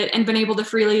Reddit and been able to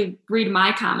freely read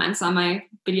my comments on my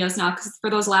videos now, because for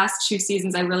those last 2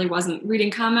 seasons, I really wasn't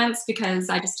reading comments because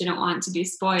I just didn't want to be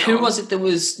spoiled. Who was it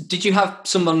did you have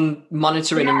someone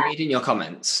monitoring and reading your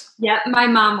comments? Yeah, my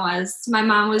mom was.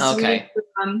 Okay.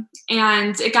 Reading them,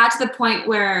 and it got to the point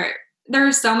where there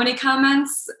were so many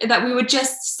comments that we would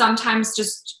just sometimes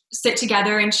just sit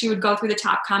together and she would go through the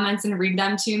top comments and read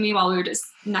them to me while we were just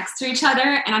next to each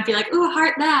other. And I'd be like, ooh,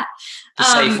 heart that. The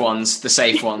safe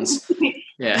ones.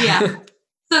 Yeah. Yeah.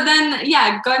 So then,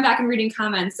 going back and reading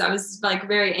comments, I was like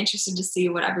very interested to see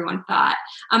what everyone thought.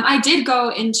 I did go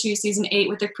into season 8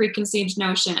 with a preconceived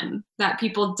notion that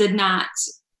people did not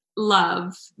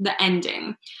love the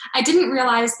ending. I didn't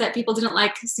realize that people didn't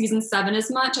like season 7 as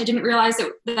much. I didn't realize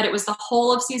that it was the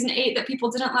whole of season 8 that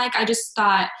people didn't like. I just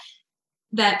thought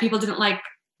that people didn't like,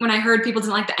 when I heard people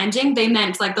didn't like the ending, they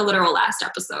meant like the literal last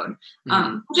episode,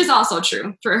 which is also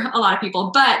true for a lot of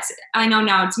people. But I know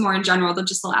now it's more in general than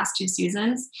just the last 2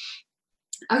 seasons.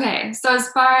 Okay, so as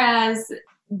far as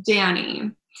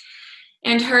Dany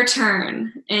and her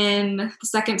turn in the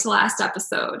second to last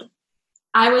episode,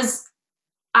 I was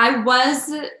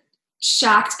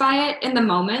shocked by it in the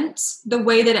moment, the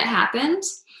way that it happened.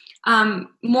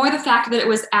 More the fact that it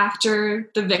was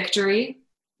after the victory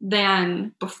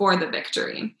than before the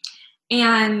victory.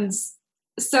 And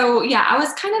so, I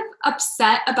was kind of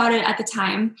upset about it at the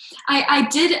time.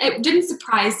 It didn't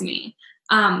surprise me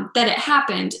that it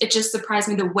happened. It just surprised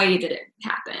me the way that it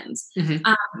happened,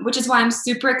 which is why I'm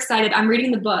super excited. I'm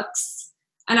reading the books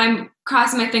and I'm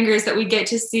crossing my fingers that we get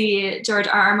to see George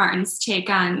R.R. Martin's take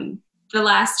on the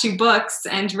last 2 books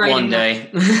and writing one day.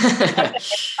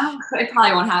 It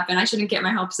probably won't happen. I shouldn't get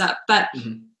my hopes up. But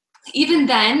even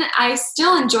then, I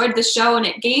still enjoyed the show, and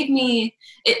it gave me,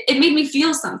 it made me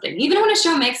feel something. Even when a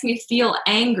show makes me feel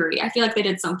angry, I feel like they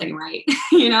did something right.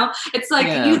 It's like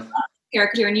you love the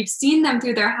character and you've seen them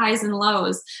through their highs and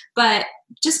lows, but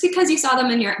just because you saw them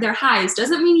in their highs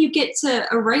doesn't mean you get to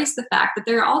erase the fact that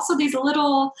there are also these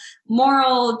little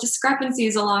moral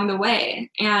discrepancies along the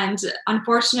way. And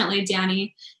unfortunately,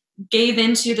 Dany gave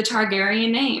into the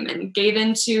Targaryen name and gave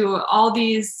into all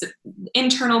these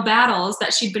internal battles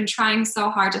that she'd been trying so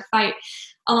hard to fight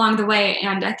along the way.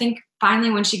 And I think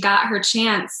finally when she got her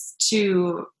chance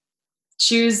to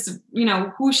choose,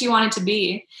 who she wanted to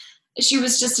be, she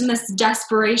was just in this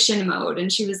desperation mode.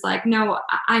 And she was like, no,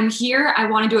 I'm here. I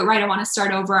want to do it right. I want to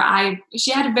start over.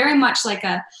 She had very much like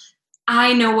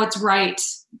I know what's right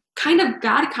kind of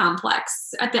God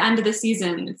complex at the end of the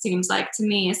season, it seems like to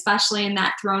me, especially in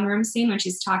that throne room scene when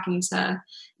she's talking to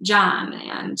Jon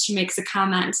and she makes a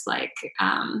comment like,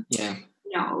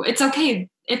 it's okay.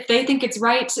 If they think it's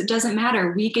right, it doesn't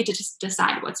matter. We get to just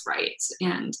decide what's right.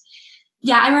 And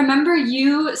I remember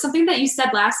something that you said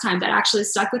last time that actually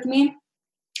stuck with me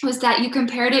was that you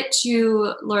compared it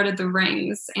to Lord of the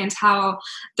Rings and how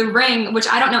the ring, which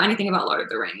I don't know anything about Lord of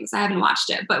the Rings, I haven't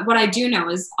watched it, but what I do know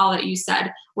is all that you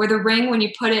said, where the ring, when you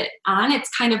put it on,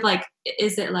 it's kind of like,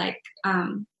 it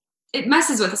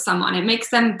messes with someone. It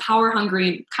makes them power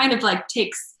hungry, kind of like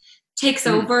takes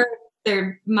over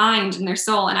their mind and their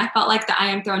soul. And I felt like the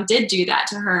Iron Throne did do that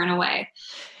to her in a way.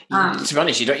 To be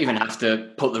honest, you don't even have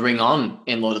to put the ring on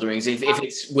in Lord of the Rings. If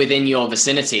it's within your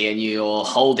vicinity and you're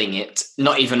holding it,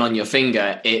 not even on your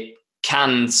finger, it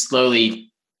can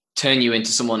slowly turn you into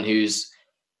someone who's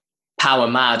power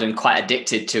mad and quite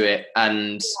addicted to it.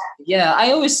 And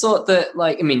I always thought that,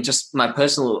 just my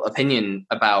personal opinion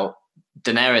about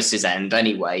Daenerys' end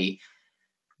anyway,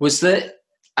 was that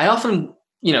I often,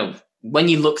 when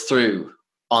you look through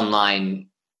online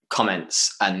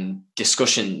comments and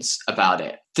discussions about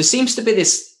it, there seems to be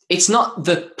this, it's not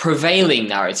the prevailing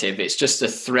narrative, it's just a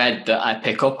thread that I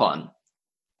pick up on,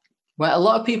 where a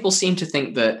lot of people seem to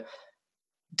think that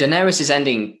Daenerys'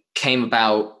 ending came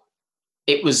about,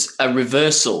 it was a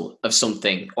reversal of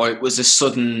something, or it was a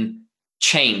sudden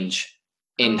change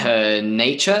in her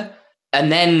nature.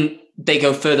 And then they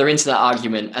go further into that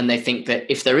argument and they think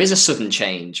that if there is a sudden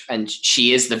change and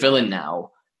she is the villain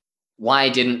now, why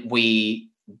didn't we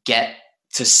get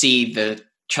to see the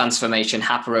transformation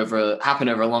happen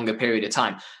over a longer period of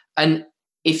time? And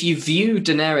if you view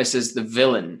Daenerys as the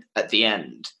villain at the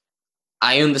end,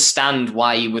 I understand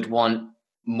why you would want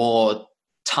more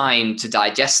time to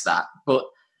digest that. But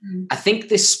I think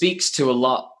this speaks to a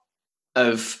lot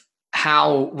of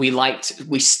how we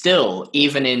still,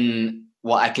 even in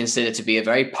what I consider to be a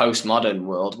very postmodern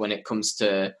world when it comes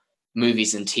to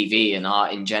movies and TV and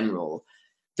art in general,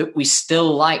 that we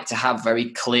still like to have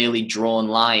very clearly drawn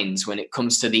lines when it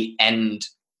comes to the end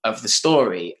of the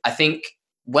story. I think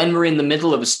when we're in the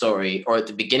middle of a story or at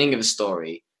the beginning of a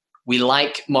story, we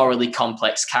like morally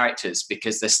complex characters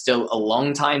because there's still a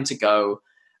long time to go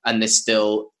and there's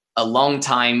still a long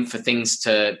time for things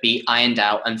to be ironed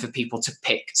out and for people to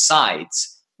pick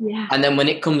sides. Yeah. And then when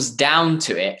it comes down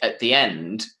to it at the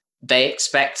end, they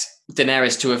expect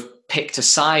Daenerys to have picked a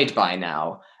side by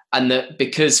now. And that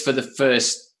because for the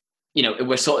first,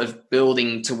 we're sort of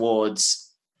building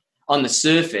towards, on the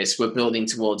surface, we're building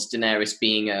towards Daenerys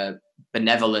being a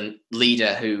benevolent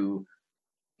leader who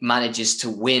manages to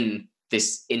win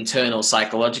this internal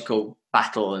psychological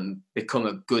battle and become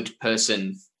a good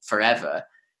person forever.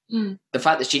 The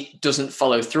fact that she doesn't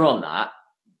follow through on that,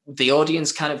 the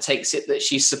audience kind of takes it that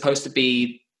she's supposed to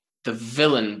be the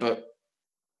villain. But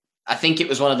I think it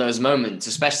was one of those moments,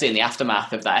 especially in the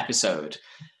aftermath of that episode,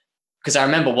 because I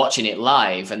remember watching it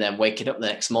live and then waking up the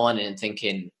next morning and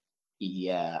thinking,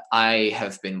 yeah, I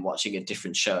have been watching a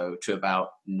different show to about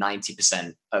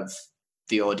 90% of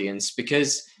the audience,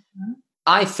 because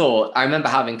I remember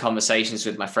having conversations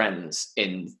with my friends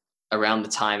in around the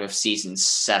time of season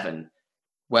 7,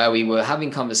 where we were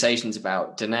having conversations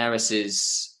about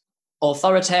Daenerys's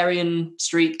authoritarian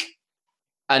streak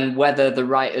and whether the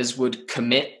writers would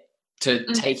commit to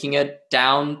taking her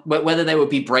down, whether they would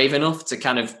be brave enough to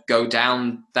kind of go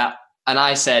down that. And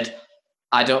I said,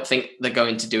 I don't think they're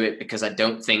going to do it because I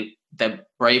don't think they're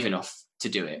brave enough to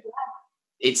do it.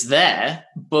 It's there,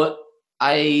 but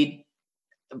I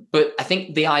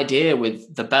think the idea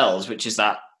with the bells, which is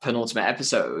that penultimate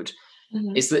episode,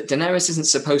 is that Daenerys isn't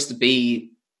supposed to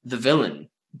be the villain.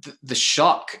 The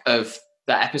shock of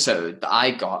that episode that I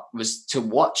got was to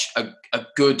watch a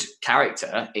good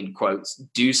character, in quotes,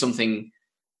 do something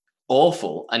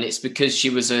awful. And it's because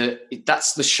she was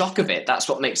that's the shock of it. That's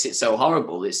what makes it so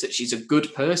horrible. It's that she's a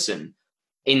good person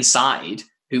inside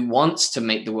who wants to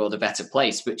make the world a better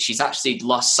place, but she's actually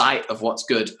lost sight of what's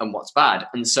good and what's bad.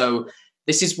 And so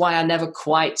this is why I never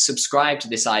quite subscribed to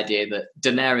this idea that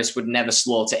Daenerys would never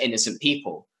slaughter innocent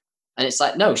people. And it's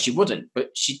like, no, she wouldn't.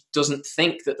 But she doesn't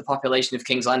think that the population of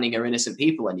King's Landing are innocent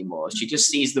people anymore. She just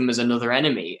sees them as another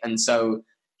enemy. And so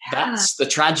that's the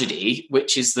tragedy,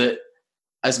 which is that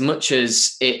as much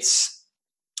as it's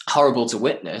horrible to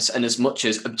witness and as much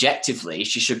as objectively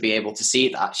she should be able to see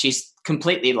that, she's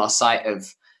completely lost sight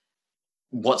of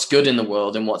what's good in the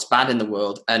world and what's bad in the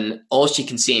world. And all she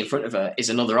can see in front of her is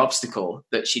another obstacle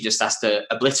that she just has to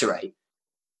obliterate.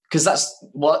 Because that's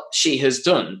what she has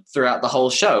done throughout the whole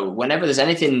show. Whenever there's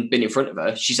anything been in front of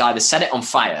her, she's either set it on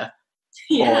fire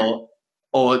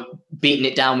or beaten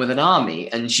it down with an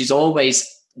army. And she's always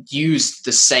used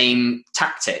the same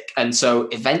tactic. And so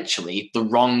eventually the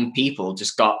wrong people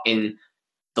just got in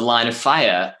the line of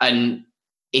fire. And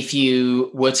if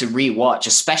you were to rewatch,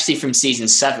 especially from season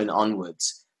 7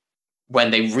 onwards,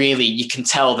 when you can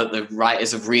tell that the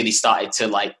writers have really started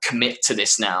to commit to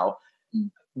this now,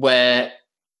 where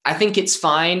I think it's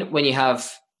fine when you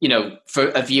have, for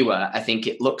a viewer, I think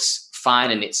it looks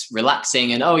fine and it's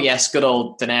relaxing. And, oh, yes, good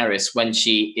old Daenerys when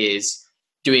she is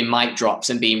doing mic drops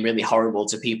and being really horrible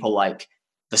to people like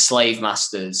the slave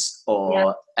masters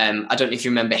or I don't know if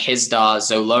you remember Hizdar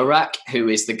Zolorak, who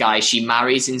is the guy she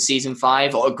marries in season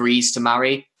 5 or agrees to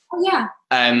marry. Oh, yeah.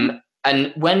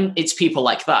 And when it's people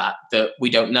like that we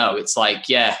don't know, it's like,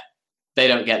 yeah, they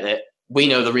don't get it. We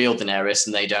know the real Daenerys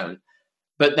and they don't.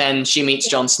 But then she meets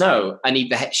Jon Snow and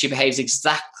she behaves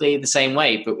exactly the same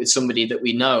way, but with somebody that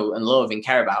we know and love and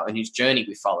care about and whose journey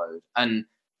we followed. And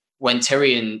when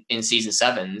Tyrion in season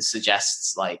 7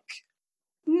 suggests,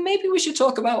 maybe we should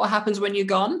talk about what happens when you're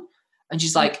gone. And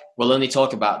she's like, we'll only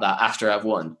talk about that after I've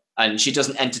won. And she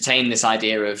doesn't entertain this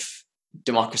idea of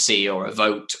democracy or a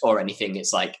vote or anything.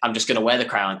 It's like, I'm just going to wear the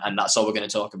crown and that's all we're going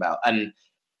to talk about. And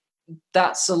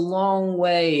that's a long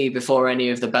way before any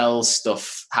of the Bells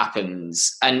stuff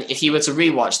happens. And if you were to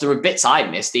rewatch, there were bits I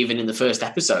missed even in the first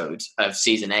episode of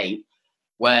season 8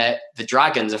 where the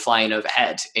dragons are flying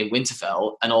overhead in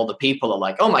Winterfell and all the people are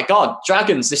like, oh my God,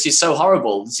 dragons, this is so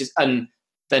horrible. And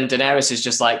then Daenerys is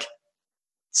just like,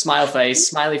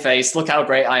 smiley face, look how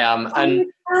great I am. And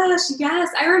oh my gosh, yes.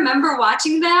 I remember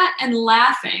watching that and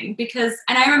laughing and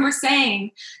I remember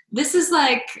saying, this is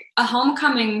like a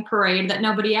homecoming parade that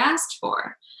nobody asked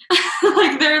for.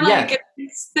 Like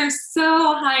they're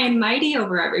so high and mighty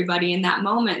over everybody in that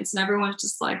moment. And everyone's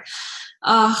just like,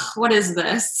 oh, what is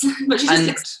this? But she just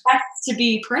expects to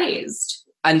be praised.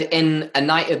 And in A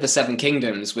Night of the Seven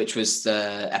Kingdoms, which was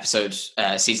the episode,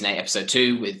 season 8, episode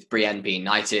 2, with Brienne being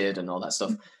knighted and all that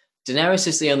stuff, Daenerys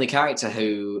is the only character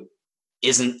who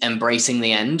isn't embracing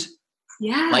the end.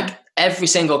 Yeah. Like, every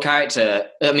single character,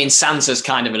 I mean, Sansa's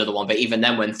kind of another one, but even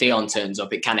then when Theon turns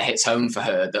up, it kind of hits home for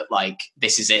her that, like,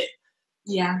 this is it.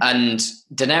 Yeah. And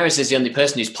Daenerys is the only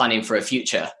person who's planning for a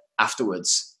future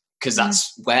afterwards, because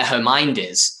that's where her mind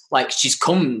is. Like, she's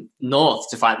come north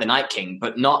to fight the Night King,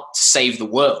 but not to save the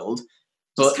world,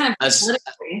 but kind of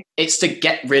it's to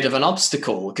get rid of an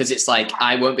obstacle, because it's like,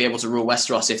 I won't be able to rule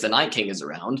Westeros if the Night King is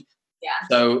around. Yeah.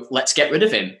 So let's get rid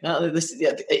of him.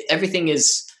 Everything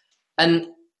is... And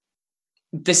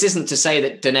this isn't to say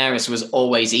that Daenerys was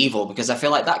always evil, because I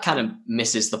feel like that kind of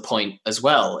misses the point as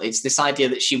well. It's this idea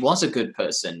that she was a good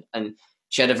person and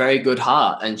she had a very good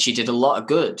heart and she did a lot of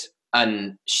good.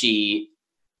 And she,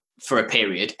 for a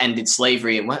period, ended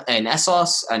slavery in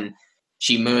Essos, and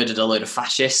she murdered a load of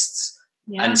fascists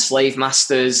and slave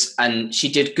masters, and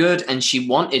she did good and she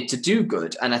wanted to do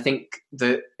good. And I think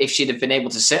that if she'd have been able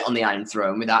to sit on the Iron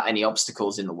Throne without any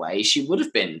obstacles in the way, she would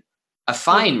have been a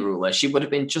fine ruler. She would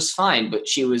have been just fine, but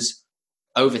she was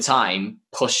over time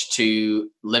pushed to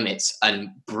limits and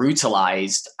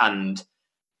brutalized, and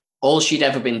all she'd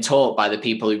ever been taught by the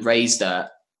people who raised her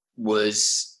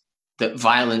was that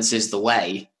violence is the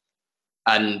way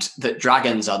and that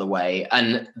dragons are the way.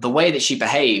 And the way that she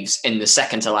behaves in the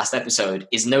second to last episode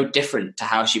is no different to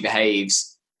how she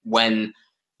behaves when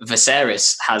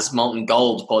Viserys has molten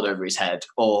gold poured over his head,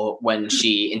 or when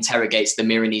she interrogates the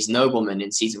Myronese nobleman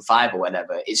in season 5 or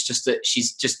whatever. It's just that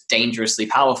she's just dangerously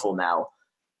powerful now.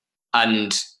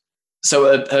 And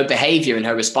so her behavior and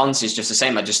her response is just the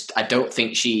same. I don't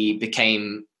think she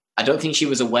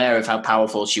was aware of how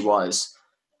powerful she was.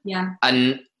 Yeah.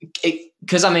 And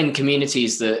because I'm in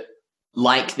communities that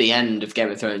like the end of Game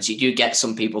of Thrones, you do get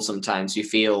some people sometimes who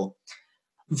feel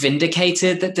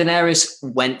vindicated that Daenerys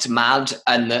went mad,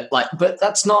 and that, like, but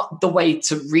that's not the way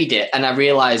to read it. And I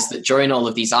realized that during all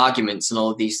of these arguments and all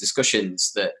of these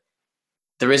discussions that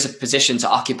there is a position to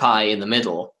occupy in the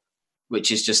middle,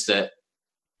 which is just that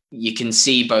you can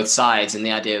see both sides. And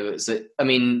the idea is that, I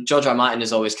mean, George R. R. Martin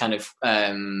has always kind of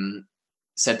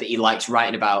said that he likes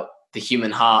writing about the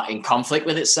human heart in conflict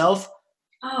with itself.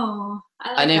 Oh,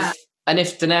 I like that. And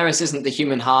if Daenerys isn't the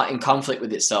human heart in conflict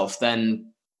with itself, then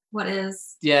what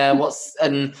is? Yeah,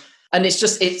 and it's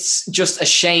just a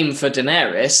shame for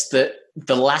Daenerys that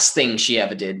the last thing she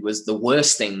ever did was the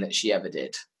worst thing that she ever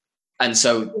did. And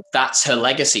so that's her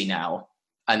legacy now,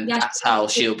 and that's how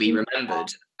she'll be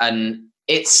remembered. And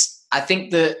I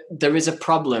think that there is a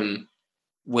problem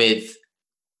with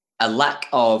a lack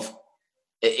of,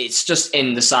 it's just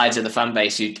in the sides of the fan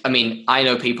base who, I mean, I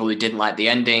know people who didn't like the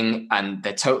ending and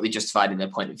they're totally justified in their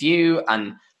point of view.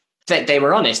 And they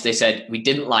were honest. They said, we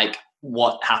didn't like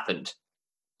what happened.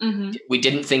 Mm-hmm. We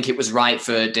didn't think it was right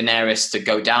for Daenerys to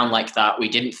go down like that. We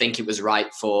didn't think it was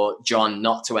right for Jon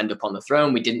not to end up on the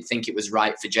throne. We didn't think it was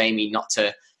right for Jaime not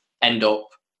to end up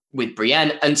with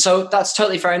Brienne. And so that's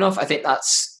totally fair enough. I think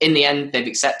that's, in the end, they've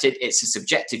accepted it's a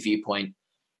subjective viewpoint,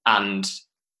 and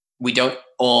we don't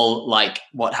all like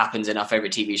what happens in our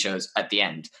favorite TV shows at the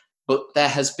end. But there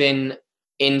has been,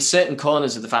 in certain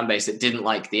corners of the fan base that didn't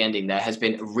like the ending, there has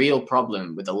been a real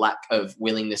problem with the lack of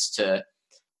willingness to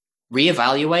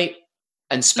reevaluate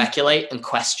and speculate and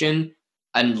question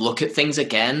and look at things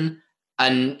again.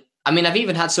 And I mean, I've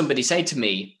even had somebody say to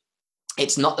me,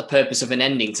 it's not the purpose of an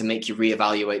ending to make you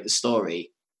reevaluate the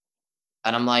story.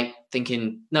 And I'm like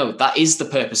thinking, no, that is the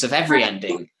purpose of every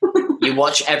ending. You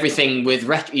watch everything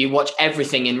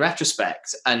in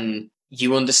retrospect, and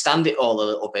you understand it all a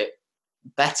little bit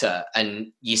better,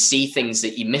 and you see things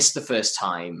that you missed the first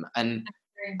time. And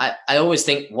I always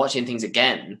think watching things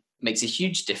again makes a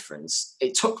huge difference.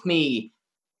 It took me,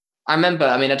 I remember,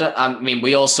 I mean,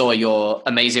 we all saw your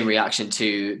amazing reaction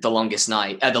to The Longest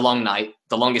Night. The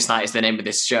Longest Night is the name of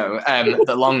this show.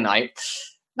 The Long Night.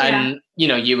 And,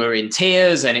 you were in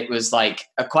tears, and it was like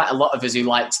quite a lot of us who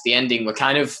liked the ending were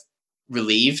kind of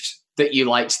relieved that you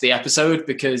liked the episode,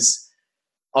 because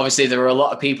obviously there were a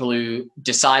lot of people who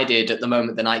decided at the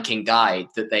moment the Night King died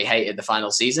that they hated the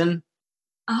final season.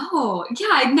 Oh, yeah,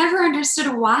 I never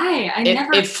understood why.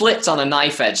 It flipped on a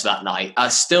knife edge that night. I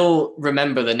still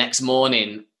remember the next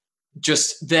morning,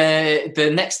 just the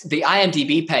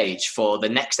IMDb page for the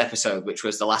next episode, which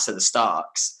was The Last of the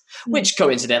Starks, which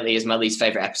coincidentally is my least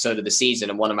favorite episode of the season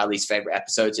and one of my least favorite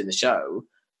episodes in the show.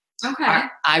 Okay.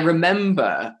 I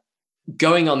remember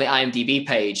going on the IMDb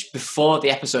page before the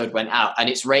episode went out, and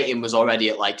its rating was already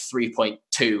at like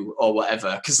 3.2 or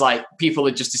whatever, because like people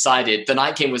had just decided the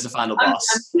Night King was the final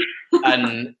boss.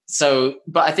 And so,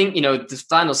 but I think, the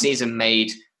final season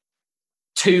made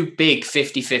 2 big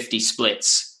 50-50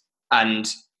 splits,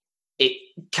 and it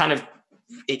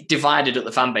divided up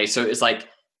the fan base. So it was like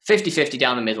 50-50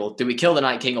 down the middle. Do we kill the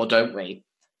Night King or don't we?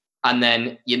 And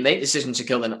then you make the decision to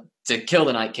kill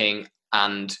the Night King,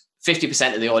 and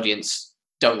 50% of the audience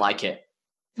don't like it,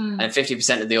 and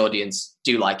 50% of the audience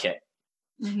do like it.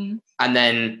 Mm-hmm. And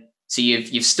then, so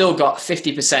you've still got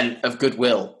 50% of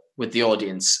goodwill with the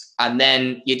audience, and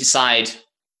then you decide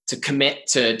to commit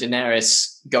to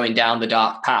Daenerys going down the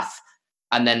dark path,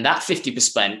 and then that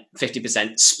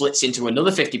 50% splits into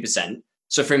another 50%.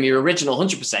 So from your original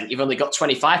 100%, you've only got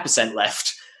 25%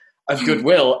 left of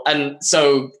goodwill, and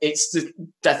so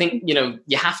I think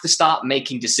you have to start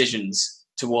making decisions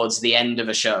towards the end of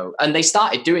a show. And they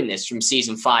started doing this from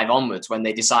season 5 onwards, when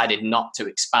they decided not to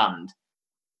expand.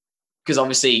 Because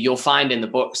obviously you'll find in the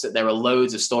books that there are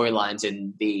loads of storylines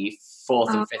in the 4th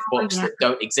and 5th books that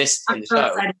don't exist in the show.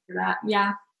 Excited for that.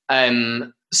 Yeah.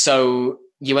 So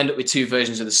you end up with 2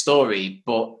 versions of the story.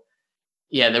 But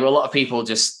yeah, there were a lot of people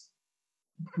just,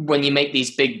 when you make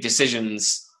these big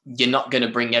decisions, you're not going to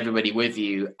bring everybody with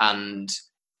you. And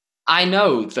I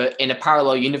know that in a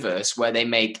parallel universe where they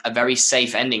make a very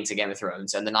safe ending to Game of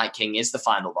Thrones, and the Night King is the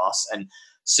final boss, and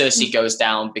Cersei goes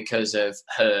down because of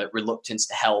her reluctance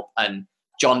to help, and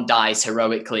Jon dies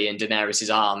heroically in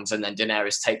Daenerys' arms, and then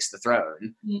Daenerys takes the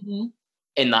throne,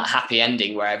 in that happy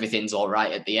ending where everything's all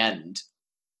right at the end,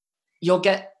 you'll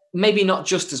get maybe not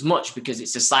just as much, because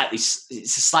it's a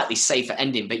slightly safer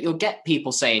ending, but you'll get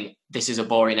people saying, this is a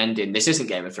boring ending, this isn't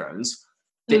Game of Thrones.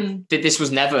 Game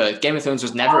of Thrones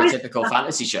was never a typical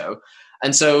fantasy show.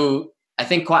 And so I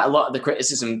think quite a lot of the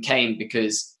criticism came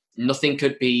because nothing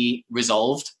could be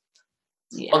resolved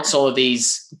once all of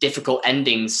these difficult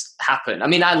endings happen. I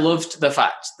mean, I loved the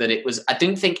fact that I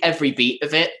didn't think every beat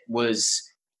of it was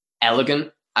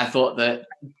elegant. I thought that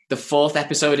the 4th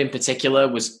episode in particular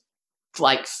was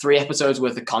like 3 episodes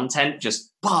worth of content,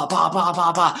 just bah, bah, bah,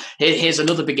 bah, bah. Here's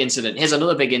another big incident. Here's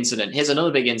another big incident. Here's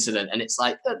another big incident. And it's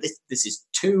like, this is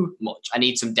too much. I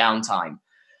need some downtime.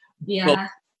 Yeah.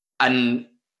 And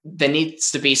there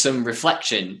needs to be some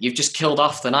reflection. You've just killed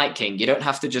off the Night King. You don't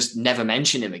have to just never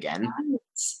mention him again.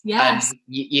 Yes. And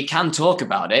you can talk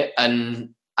about it. And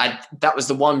that was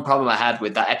the one problem I had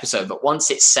with that episode. But once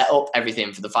it set up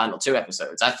everything for the final 2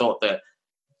 episodes, I thought that,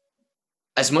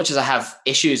 as much as I have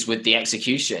issues with the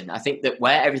execution, I think that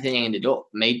where everything ended up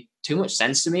made too much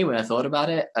sense to me when I thought about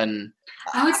it. And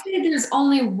I would say there's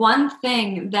only one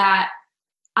thing that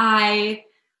I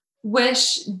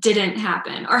wish didn't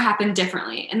happen or happened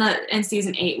differently in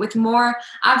season 8, with more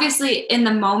obviously in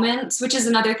the moment, which is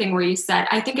another thing where you said,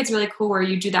 I think it's really cool where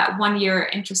you do that 1 year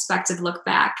introspective look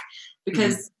back,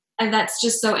 because and that's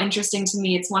just so interesting to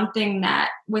me. It's one thing that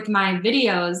with my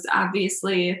videos,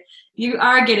 obviously you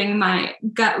are getting my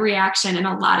gut reaction, and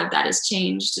a lot of that has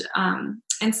changed.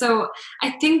 And so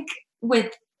I think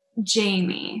with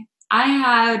Jamie, I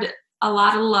had a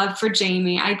lot of love for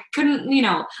Jamie. I couldn't,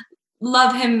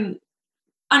 love him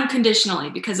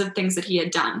unconditionally because of things that he had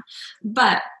done.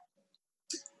 But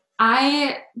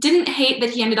I didn't hate that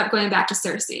he ended up going back to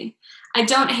Cersei. I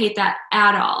don't hate that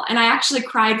at all. And I actually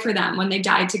cried for them when they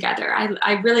died together.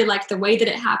 I really liked the way that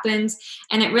it happened,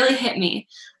 and it really hit me.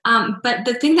 But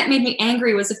the thing that made me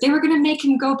angry was if they were going to make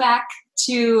him go back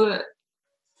to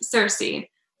Cersei,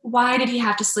 why did he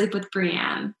have to sleep with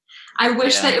Brienne? I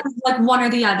wish that it was like one or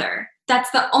the other.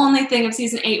 That's the only thing of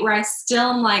season 8 where I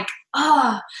still am like,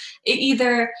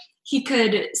 either he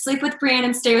could sleep with Brienne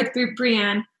and stay with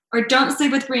Brienne, or don't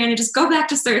sleep with Brienne and just go back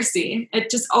to Cersei. It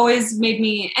just always made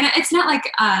me, and it's not like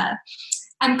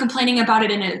I'm complaining about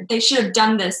it they should have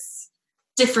done this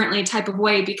differently type of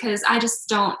way, because I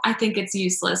think it's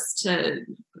useless to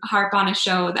harp on a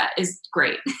show that is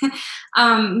great.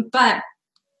 But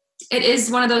it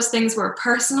is one of those things where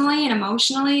personally and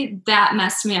emotionally that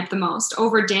messed me up the most,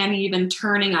 over Danny even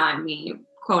turning on me,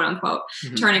 quote unquote,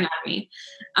 turning on me.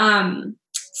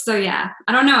 So yeah,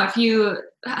 I don't know if you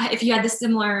had the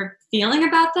similar feeling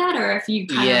about that, or if you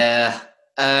kind Yeah.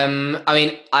 I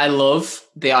mean, I love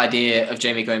the idea of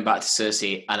Jamie going back to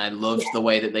Cersei, and I loved the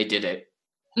way that they did it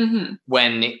of.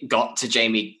 when it got to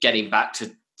Jamie getting back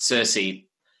to Cersei.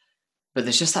 But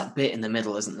there's just that bit in the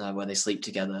middle, isn't there, where they sleep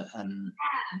together. And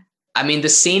I mean, the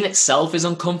scene itself is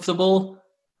uncomfortable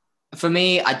for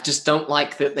me. I just don't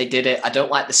like that they did it. I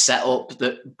don't like the setup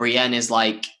that Brienne is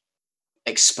like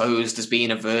exposed as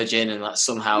being a virgin, and that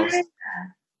somehow,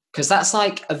 because that's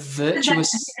like a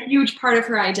virtuous. That's a huge part of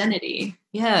her identity.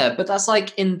 Yeah, but that's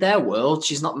like in their world,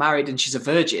 she's not married and she's a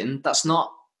virgin. That's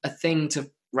not a thing to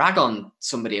rag on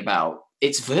somebody about.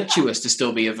 It's virtuous to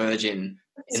still be a virgin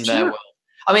in their world.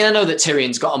 I mean, I know that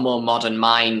Tyrion's got a more modern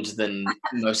mind than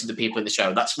most of the people in the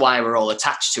show. That's why we're all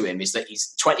attached to him, is that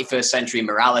he's 21st century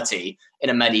morality in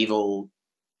a medieval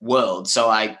world. So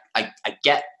I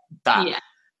get that. Yeah.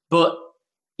 But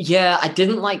yeah, I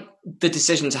didn't like the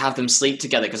decision to have them sleep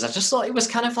together because I just thought it was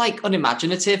kind of like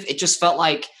unimaginative. It just felt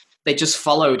like they just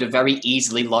followed a very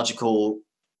easily logical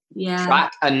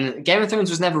track. And Game of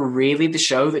Thrones was never really the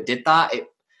show that did that.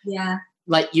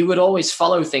 Like, you would always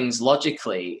follow things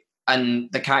logically, and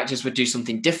the characters would do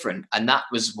something different. And that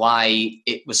was why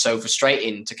it was so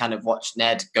frustrating to kind of watch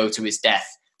Ned go to his death,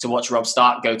 to watch Robb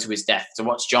Stark go to his death, to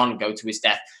watch Jon go to his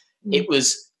death. It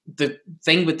was the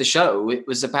thing with the show. It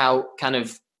was about kind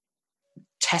of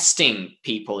testing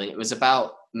people, and it was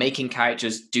about making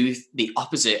characters do the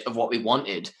opposite of what we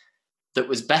wanted that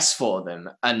was best for them.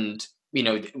 And, you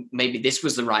know, maybe this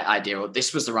was the right idea or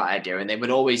this was the right idea. And they would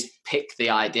always pick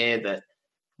the idea that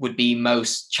would be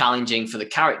most challenging for the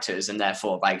characters, and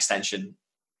therefore by extension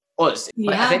us.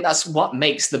 But I think that's what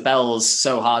makes the Bells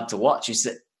so hard to watch, is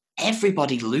that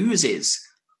everybody loses.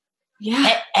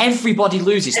 Everybody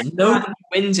loses. Nobody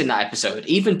wins in that episode.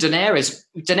 Even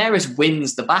Daenerys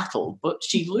wins the battle, but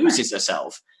she loses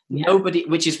herself. Nobody,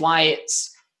 which is why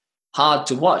it's hard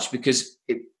to watch, because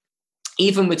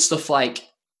even with stuff like,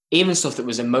 even stuff that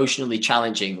was emotionally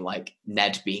challenging, like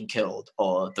Ned being killed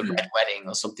or the Red Wedding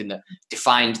or something that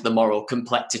defined the moral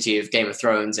complexity of Game of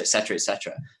Thrones, etc.,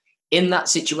 etc. In that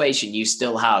situation, you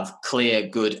still have clear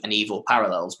good and evil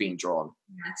parallels being drawn.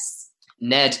 Yes.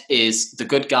 Ned is the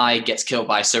good guy, gets killed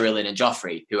by Sir Ilan and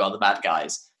Joffrey, who are the bad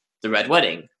guys. The Red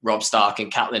Wedding, Robb Stark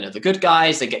and Catelyn are the good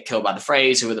guys. They get killed by the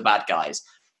Freys, who are the bad guys.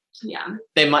 Yeah.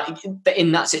 They might,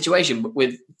 in that situation,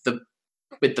 with the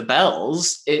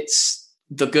Bells, it's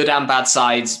the good and bad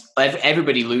sides.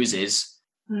 Everybody loses.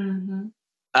 Mm-hmm.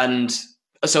 And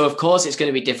so, of course, it's going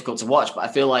to be difficult to watch, but I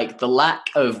feel like the lack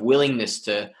of willingness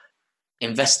to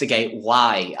investigate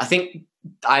why. I think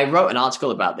I wrote an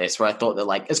article about this where I thought that,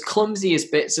 like, as clumsy as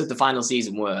bits of the final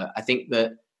season were, I think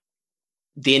that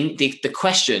the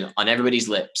question on everybody's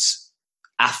lips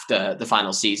after the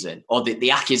final season, or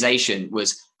the accusation,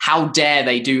 was, how dare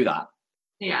they do that?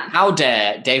 Yeah. How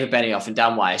dare David Benioff and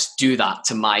Dan Weiss do that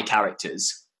to my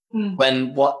characters?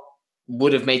 When what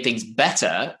would have made things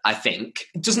better, I think,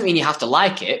 it doesn't mean you have to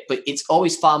like it, but it's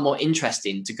always far more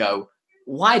interesting to go,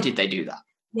 why did they do that?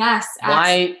 Yes.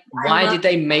 Why did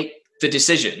they make the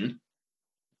decision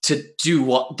to do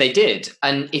what they did?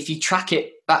 And if you track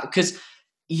it back, because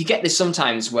you get this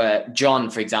sometimes where Jon,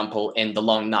 for example, in The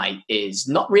Long Night is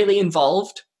not really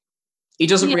involved. He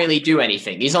doesn't really do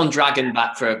anything. He's on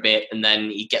Dragonback for a bit, and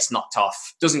then he gets knocked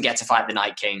off, doesn't get to fight the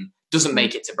Night King, doesn't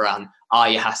make it to Bran.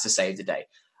 Arya has to save the day.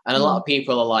 And a lot of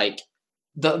people are like,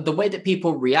 the way that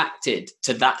people reacted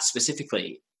to that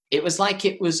specifically, it was like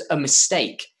it was a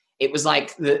mistake. It was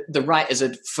like the writers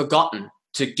had forgotten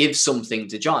to give something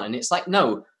to Jon. And it's like,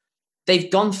 no,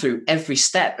 they've gone through every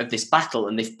step of this battle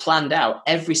and they've planned out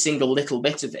every single little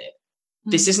bit of it.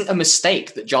 This isn't a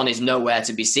mistake that Jon is nowhere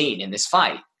to be seen in this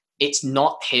fight. It's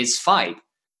not his fight.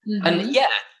 And yeah,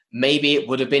 maybe it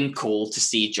would have been cool to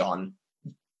see Jon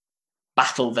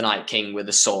battle the Night King with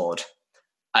a sword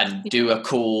and do a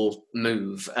cool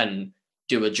move and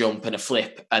do a jump and a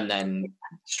flip and then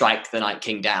strike the Night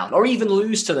King down, or even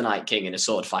lose to the Night King in a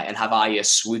sword fight and have Arya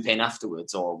swoop in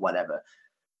afterwards or whatever.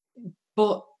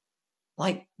 But,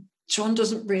 like, Jon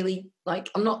doesn't really, like,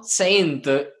 I'm not saying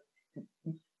that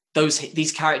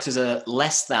these characters are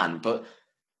less than, but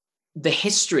the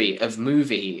history of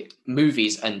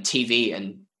movies and TV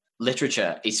and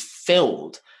literature is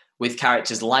filled with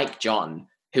characters like Jon,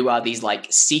 who are these, like,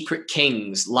 secret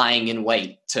kings lying in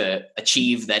wait to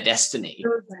achieve their destiny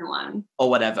or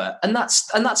whatever. And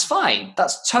that's fine.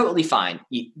 That's totally fine.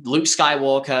 Luke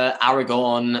Skywalker,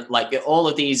 Aragorn, like, all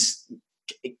of these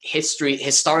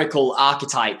historical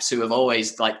archetypes who have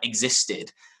always, like,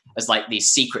 existed as, like, these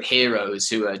secret heroes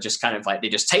who are just kind of like, they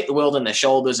just take the world on their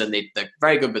shoulders and they're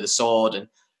very good with the sword. And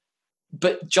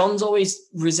but John's always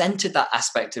resented that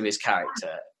aspect of his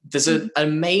character. There's an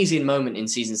amazing moment in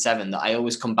season 7 that I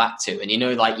always come back to.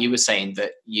 And, like you were saying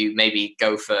that you maybe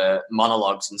go for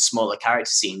monologues and smaller character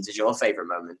scenes as your favorite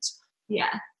moment.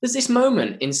 Yeah. There's this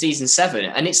moment in season 7,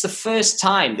 and it's the first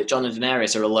time that Jon and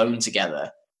Daenerys are alone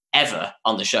together ever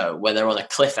on the show, where they're on a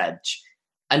cliff edge.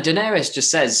 And Daenerys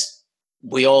just says,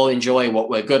 we all enjoy what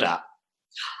we're good at.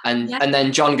 And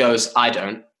then Jon goes, I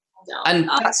don't. No. And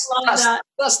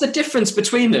that's the difference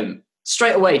between them.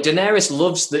 Straight away, Daenerys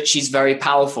loves that she's very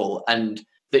powerful and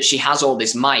that she has all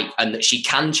this might and that she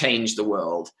can change the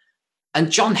world.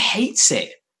 And Jon hates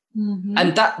it. Mm-hmm.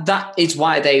 And that is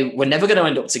why they were never going to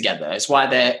end up together. It's why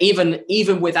they're,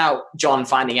 even without Jon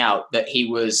finding out that he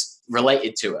was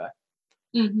related to her,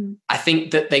 I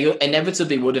think that they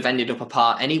inevitably would have ended up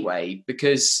apart anyway,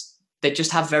 because they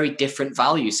just have very different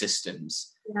value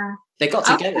systems. Yeah. They got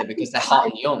together because they're hot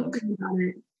and young.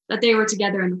 That they were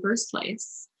together in the first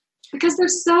place. Because they're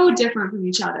so different from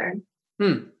each other.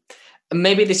 And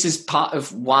maybe this is part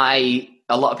of why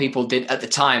a lot of people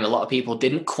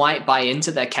didn't quite buy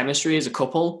into their chemistry as a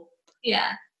couple.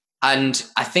 Yeah. And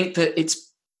I think that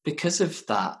it's because of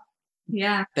that.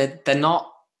 Yeah. They're not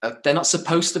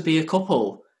supposed to be a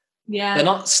couple. Yeah. They're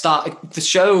not the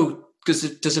show, because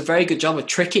it does a very good job of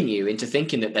tricking you into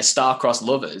thinking that they're star-crossed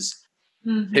lovers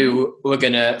who were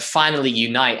going to finally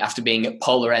unite after being at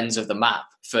polar ends of the map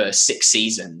for 6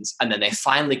 seasons, and then they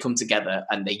finally come together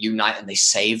and they unite and they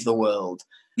save the world.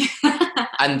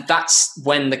 And that's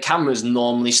when the cameras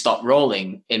normally stop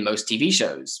rolling in most TV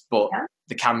shows, but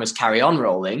the cameras carry on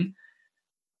rolling.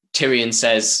 Tyrion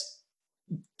says,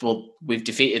 well, we've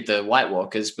defeated the White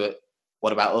Walkers, but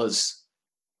what about us?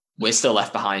 We're still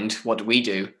left behind. What do we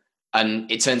do? And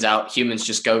it turns out humans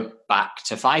just go back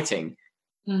to fighting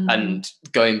and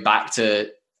going back to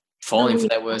falling for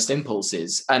their worst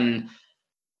impulses. And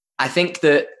I think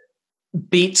that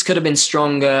beats could have been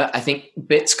stronger. I think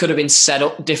bits could have been set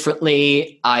up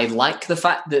differently. I like the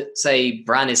fact that, say,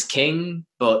 Bran is king,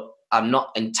 but I'm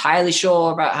not entirely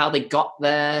sure about how they got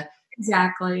there.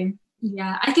 Exactly.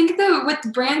 Yeah. I think that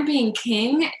with Bran being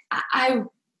king, I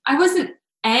wasn't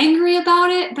angry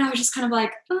about it, but I was just kind of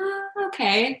like,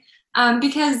 okay.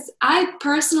 Because I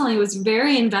personally was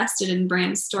very invested in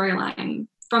Bran's storyline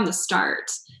from the start.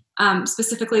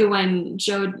 Specifically when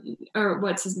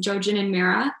Jojen and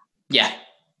Mira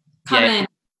come in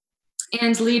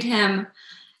and lead him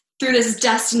through this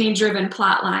destiny-driven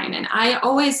plot line. And I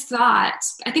always thought,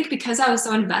 I think because I was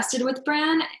so invested with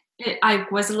Bran, I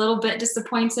was a little bit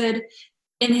disappointed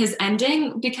in his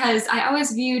ending, because I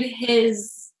always viewed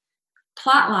his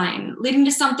plot line leading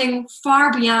to something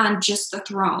far beyond just the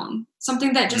throne,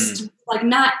 something that just like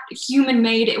not human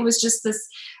made. It was just this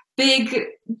big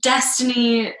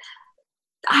destiny.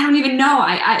 I don't even know.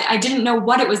 I didn't know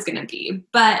what it was going to be,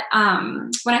 but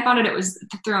when I found out it was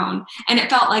the throne, and it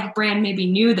felt like Bran maybe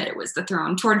knew that it was the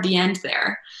throne toward the end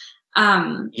there.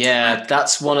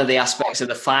 That's one of the aspects of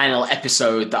the final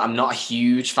episode that I'm not a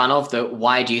huge fan of. That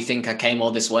why do you think I came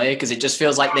all this way? Because it just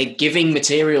feels like they're giving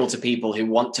material to people who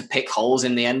want to pick holes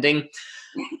in the ending.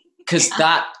 Because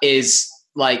that is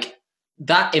like,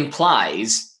 that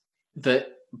implies that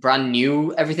Bran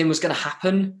knew everything was going to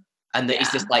happen, and that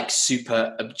he's this like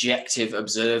super objective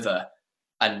observer,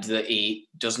 and that he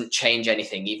doesn't change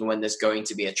anything even when there's going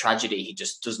to be a tragedy. He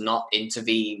just does not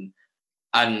intervene,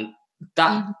 and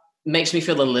that makes me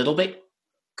feel a little bit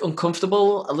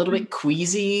uncomfortable, a little bit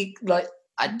queasy. Like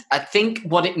I think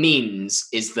what it means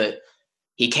is that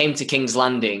he came to King's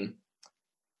Landing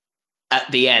at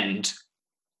the end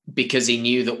because he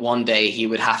knew that one day he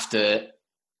would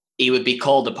be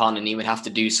called upon and he would have to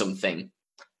do something.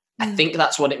 I think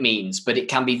that's what it means, but it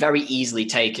can be very easily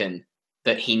taken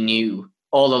that he knew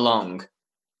all along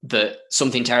that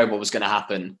something terrible was going to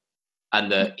happen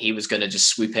and that he was going to just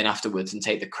swoop in afterwards and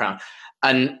take the crown.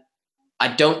 And I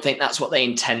don't think that's what they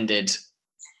intended.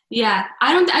 Yeah,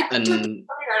 I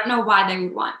don't know why they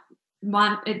would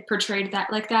want it portrayed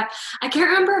that like that. I can't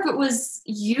remember if it was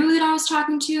you that I was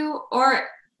talking to or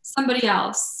somebody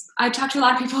else. I talked to a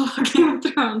lot of people about Game of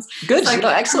Thrones. Good, so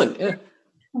excellent. Yeah.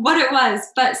 What it was,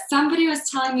 but somebody was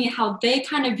telling me how they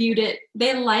kind of viewed it.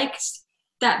 They liked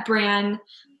that Bran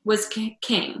was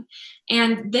king,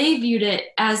 and they viewed it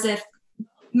as if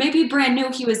maybe Bran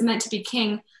knew he was meant to be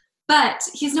king, but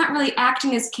he's not really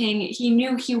acting as king. He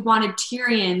knew he wanted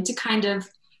Tyrion to kind of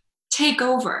take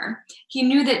over. He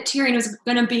knew that Tyrion was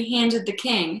going to be handed the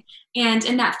king. And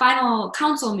in that final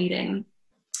council meeting,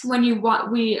 when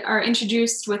we are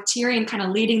introduced with Tyrion kind of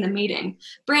leading the meeting,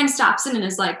 Bran stops in and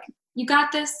is like, you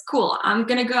got this? Cool, I'm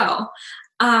going to go.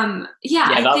 Yeah,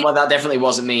 that definitely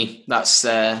wasn't me. That's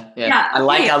I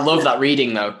love that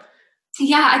reading though.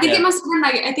 Yeah, I think it must have been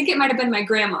I think it might have been my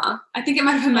grandma. I think it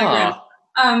might have been my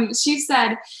grandma. She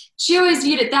said she always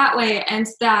viewed it that way, and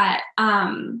that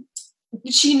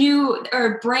she knew,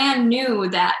 or Bran knew,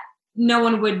 that no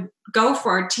one would go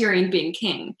for Tyrion being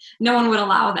king. No one would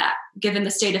allow that, given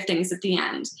the state of things at the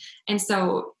end. And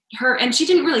so she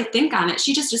didn't really think on it.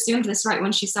 She just assumed this right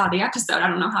when she saw the episode. I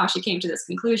don't know how she came to this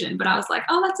conclusion, but I was like,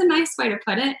 oh, that's a nice way to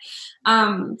put it.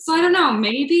 So I don't know,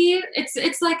 maybe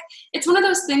it's one of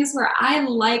those things where I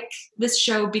like this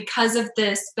show because of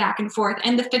this back and forth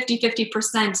and the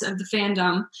 50% of the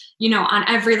fandom, on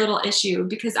every little issue,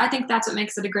 because I think that's what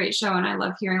makes it a great show. And I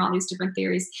love hearing all these different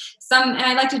theories. And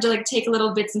I like to take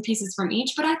little bits and pieces from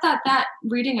each, but I thought that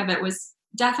reading of it was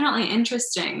definitely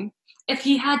interesting. If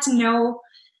he had to know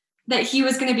that he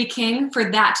was going to be king,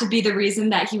 for that to be the reason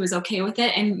that he was okay with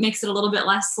it and makes it a little bit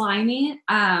less slimy.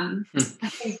 I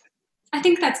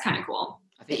think that's kind of cool.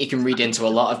 I think you can read into a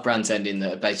lot of Bran's ending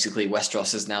that basically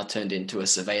Westeros has now turned into a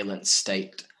surveillance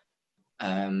state,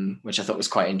 which I thought was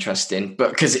quite interesting. But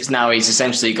because he's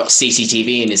essentially got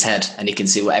CCTV in his head and he can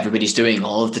see what everybody's doing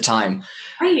all of the time.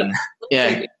 Right.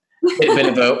 A bit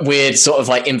of a weird sort of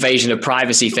like invasion of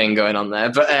privacy thing going on there.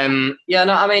 But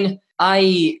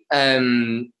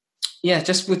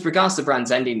just with regards to Bran's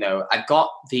ending, though, I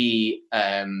got the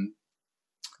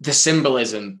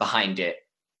symbolism behind it,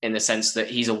 in the sense that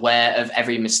he's aware of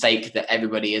every mistake that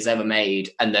everybody has ever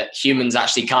made, and that humans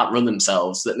actually can't run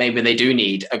themselves, that maybe they do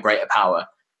need a greater power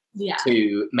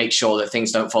to make sure that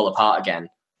things don't fall apart again,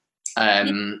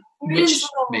 which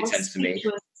makes sense to me.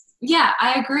 Yeah,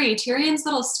 I agree. Tyrion's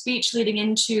little speech leading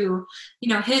into,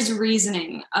 his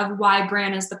reasoning of why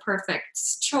Bran is the perfect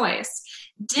choice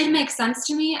did make sense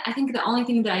to me. I think the only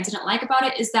thing that I didn't like about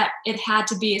it is that it had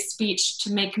to be a speech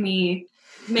to make me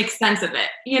make sense of it.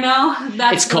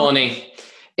 It's corny.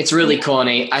 It's really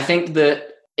corny. I think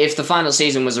that if the final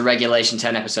season was a regulation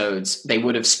 10 episodes, they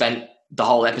would have spent the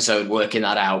whole episode working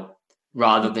that out,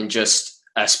 rather than just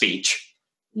a speech,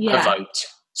 a vote,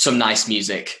 some nice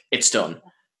music. It's done.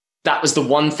 That was the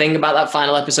one thing about that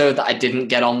final episode that I didn't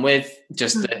get on with,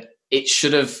 just that it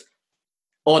should have...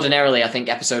 Ordinarily, I think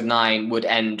episode 9 would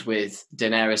end with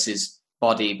Daenerys'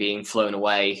 body being flown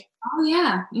away. Oh,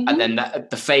 yeah. Mm-hmm. And then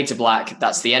the fade to black,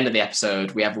 that's the end of the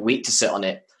episode. We have a week to sit on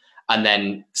it. And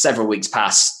then several weeks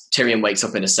pass, Tyrion wakes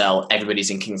up in a cell,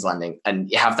 everybody's in King's Landing. And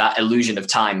you have that illusion of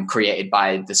time created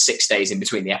by the 6 days in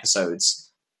between the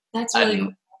episodes. That's really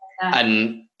cool.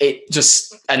 And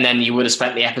then you would have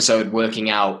spent the episode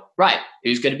working out, right,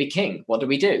 who's going to be king? What do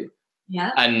we do? Yeah.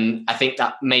 And I think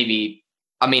that maybe...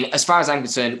 as far as I'm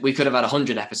concerned, we could have had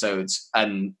 100 episodes,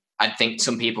 and I think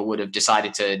some people would have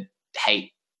decided to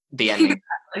hate the ending.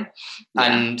 Exactly.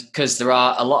 And because there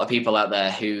are a lot of people out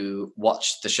there who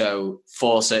watch the show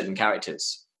for certain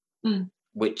characters,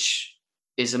 which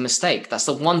is a mistake. That's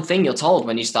the one thing you're told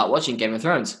when you start watching Game of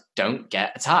Thrones. Don't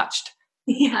get attached.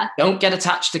 Yeah. Don't get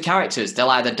attached to characters. They'll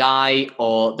either die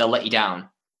or they'll let you down.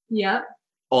 Yeah.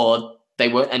 Or they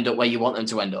won't end up where you want them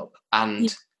to end up.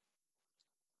 And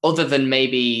other than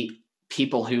maybe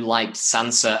people who liked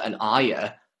Sansa and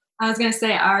Arya. I was going to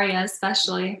say Arya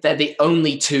especially. They're the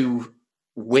only two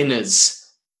winners,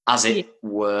 as it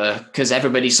were, because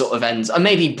everybody sort of ends... And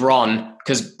maybe Bronn,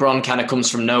 because Bronn kind of comes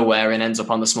from nowhere and ends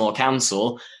up on the small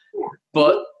council. Yeah.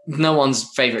 But no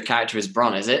one's favourite character is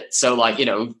Bronn, is it? So, he's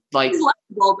likable,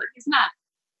 but he's not.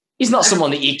 He's not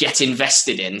someone that you get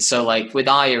invested in. So, with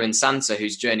Arya and Sansa,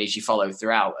 whose journeys you follow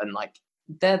throughout, and,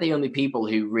 they're the only people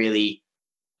who really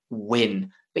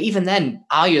win. But even then,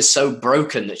 Arya's so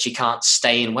broken that she can't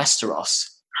stay in Westeros.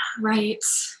 Right.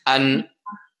 And,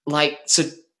 so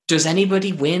does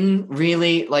anybody win,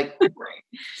 really?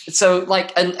 So,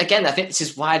 and again, I think this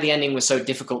is why the ending was so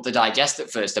difficult to digest at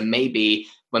first. And maybe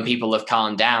when people have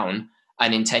calmed down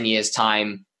and in 10 years'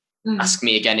 time, ask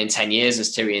me again in 10 years,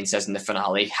 as Tyrion says in the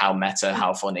finale, how meta,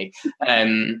 how funny.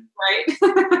 Right.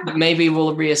 Maybe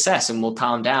we'll reassess and we'll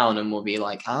calm down and we'll be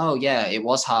like, oh, yeah, it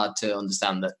was hard to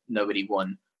understand that nobody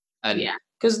won. And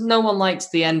because no one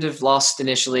liked the end of Lost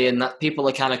initially, and that people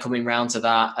are kind of coming around to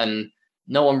that. And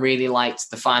no one really liked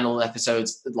the final episode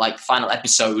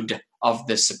of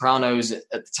The Sopranos at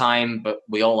the time, but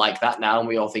we all like that now and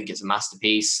we all think it's a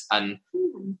masterpiece. And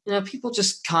people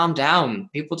just calm down.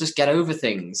 People just get over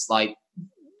things.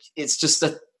 It's just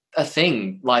a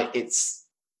thing. It's...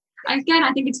 Again,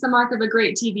 I think it's the mark of a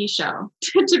great TV show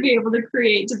to be able to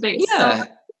create debates. Yeah.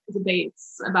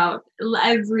 Debates about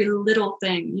every little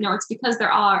thing. It's because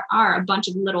there are a bunch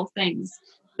of little things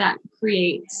that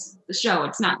create the show.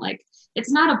 It's not like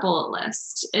it's not a bullet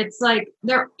list. It's like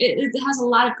it has a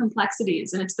lot of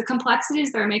complexities, and it's the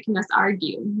complexities that are making us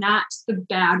argue, not the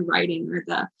bad writing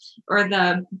or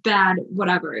the bad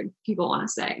whatever people want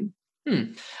to say.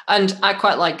 And I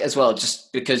quite like as well,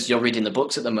 just because you're reading the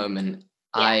books at the moment,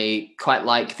 I quite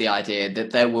like the idea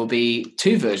that there will be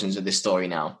 2 versions of this story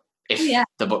now, if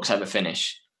the books ever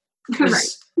finish.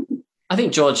 Right. I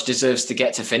think George deserves to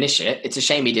get to finish it. It's a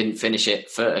shame he didn't finish it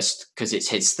first because it's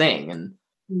his thing.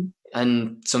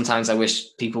 And sometimes I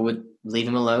wish people would leave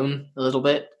him alone a little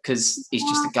bit, because he's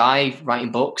just a guy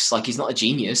writing books. Like, he's not a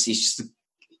genius. He's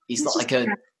not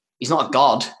a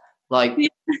god. Like,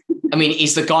 I mean,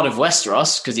 he's the god of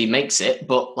Westeros because he makes it,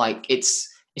 but like, he's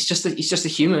just a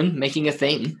human making a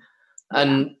thing.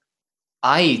 And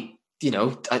I've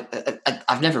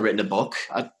never written a book.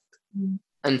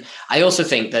 And I also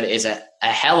think that it is a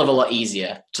hell of a lot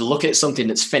easier to look at something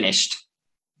that's finished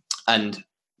and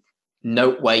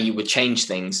note where you would change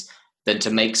things than to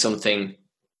make something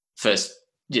first,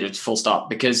 full stop.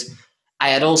 Because I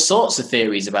had all sorts of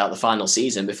theories about the final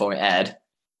season before it aired.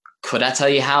 Could I tell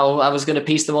you how I was going to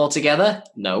piece them all together?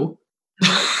 No.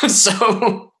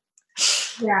 So...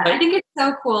 Yeah, I think it's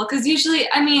so cool because usually,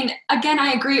 I mean, again,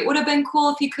 I agree. It would have been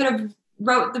cool if he could have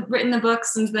written the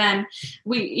books, and then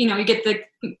you get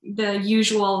the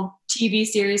usual TV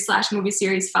series / movie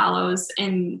series follows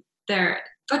in their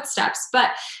footsteps.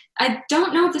 But I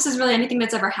don't know if this is really anything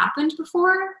that's ever happened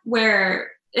before,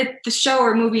 where the show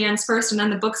or movie ends first and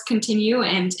then the books continue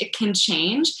and it can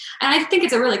change. And I think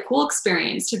it's a really cool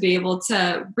experience to be able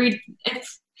to read.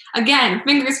 Again,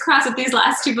 fingers crossed if these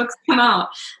last 2 books come out,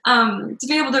 to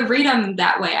be able to read them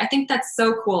that way. I think that's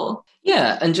so cool.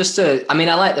 Yeah, and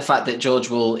I like the fact that George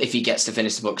will, if he gets to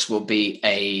finish the books, will be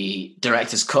a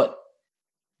director's cut.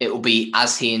 It will be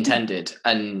as he intended.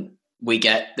 And we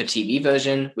get the TV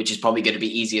version, which is probably going to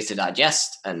be easier to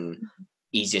digest and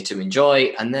easier to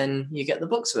enjoy. And then you get the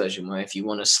books version, where if you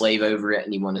want to slave over it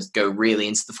and you want to go really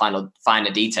into the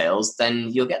finer details, then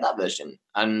you'll get that version.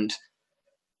 And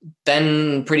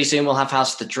then pretty soon we'll have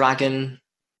House of the Dragon,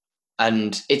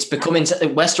 and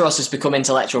Westeros has become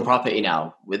intellectual property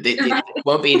now. It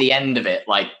won't be the end of it.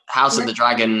 Like, House of the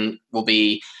Dragon will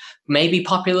be maybe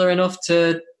popular enough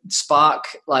to spark,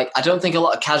 like, I don't think a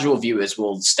lot of casual viewers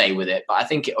will stay with it, but I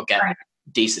think it'll get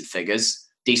decent figures,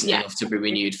 enough to be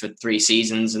renewed for 3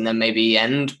 seasons and then maybe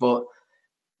end. But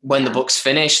when the book's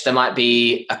finished, there might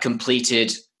be a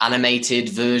completed animated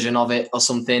version of it or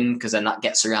something, because then that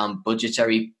gets around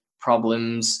budgetary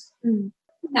problems.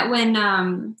 That when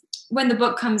the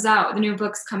book comes out, the new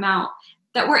books come out,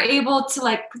 that we're able to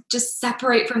like just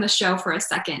separate from the show for a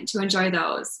second to enjoy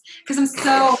those. Because I'm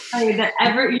so afraid that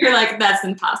you're like, that's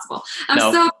impossible. I'm so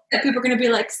afraid that people are going to be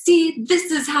like, see,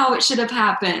 this is how it should have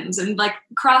happened, and like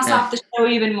cross off the show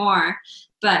even more.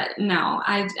 But no,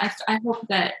 I hope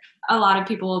that a lot of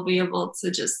people will be able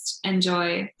to just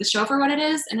enjoy the show for what it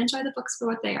is and enjoy the books for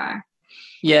what they are.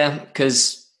 Yeah,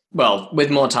 because, well,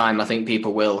 with more time, I think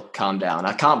people will calm down.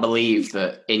 I can't believe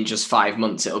that in just 5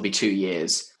 months, it'll be 2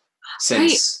 years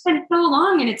since... It's been so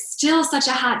long, and it's still such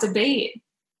a hot debate.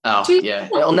 Oh, yeah.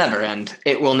 It'll never end.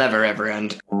 It will never, ever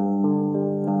end.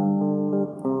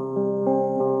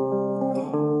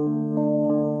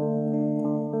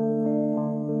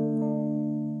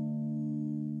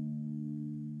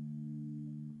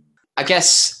 I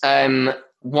guess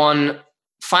one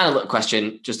final little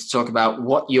question, just to talk about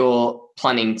what you're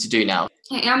planning to do now.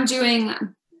 I am doing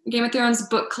Game of Thrones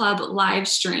book club live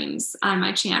streams on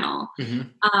my channel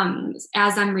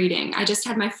as I'm reading. I just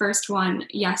had my first one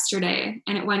yesterday,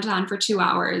 and it went on for 2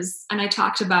 hours, and I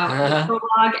talked about the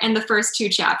prologue and the first 2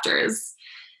 chapters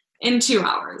in 2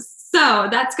 hours. So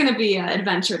that's going to be an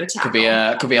adventure to tackle.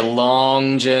 Could be a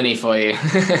long journey for you.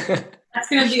 That's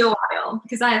going to be a while,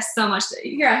 because I have so much.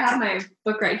 Here, I have my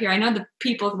book right here. I know the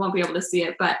people won't be able to see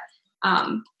it, but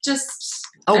just...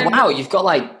 Oh, wow. You've got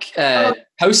like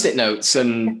Post-it notes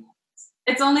and...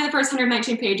 It's only the first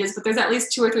 119 pages, but there's at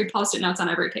least 2 or 3 Post-it notes on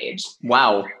every page.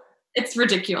 Wow. It's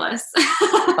ridiculous.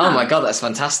 Oh my God, that's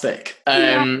fantastic. So,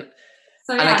 and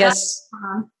I guess...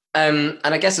 and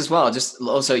I guess as well, just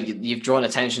also you've drawn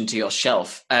attention to your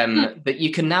shelf, but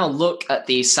you can now look at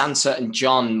the Sansa and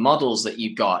Jon models that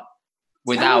you got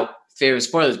without fear of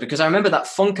spoilers, because I remember that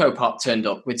Funko Pop turned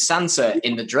up with Sansa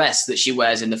in the dress that she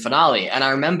wears in the finale, and I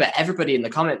remember everybody in the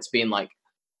comments being like,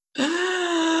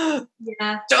 don't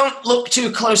look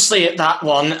too closely at that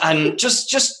one, and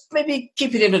just maybe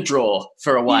keep it in a drawer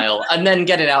for a while and then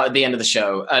get it out at the end of the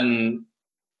show. And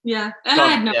I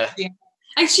had no idea.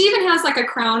 And she even has like a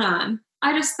crown on.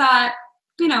 I just thought,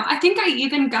 I think I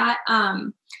even got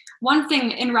one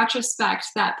thing in retrospect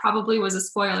that probably was a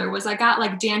spoiler was I got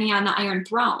like Danny on the Iron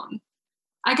Throne.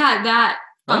 I got that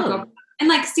Funko in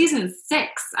like season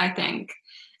 6, I think.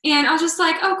 And I was just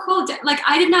like, oh, cool. Like,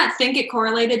 I did not think it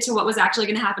correlated to what was actually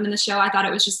going to happen in the show. I thought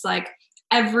it was just like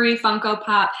every Funko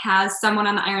Pop has someone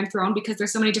on the Iron Throne because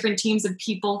there's so many different teams of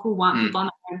people who want people on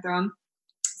the Iron Throne.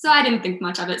 So I didn't think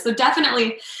much of it. So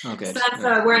definitely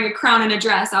Sansa wearing a crown and a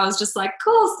dress, I was just like,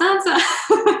 cool,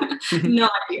 Sansa. No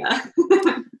idea.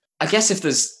 I guess if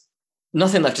there's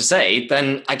nothing left to say,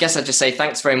 then I guess I'd just say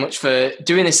thanks very much for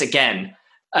doing this again.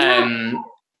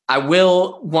 I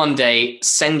will one day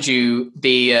send you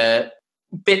the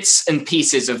bits and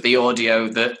pieces of the audio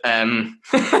that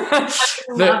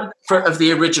of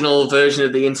the original version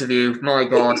of the interview. My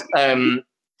God,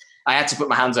 I had to put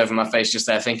my hands over my face just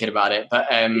there thinking about it. But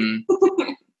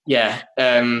that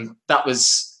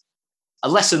was a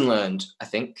lesson learned, I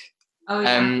think. Oh,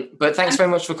 yeah. But thanks very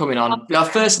much for coming on. Our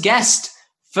first guest.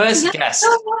 Guest. So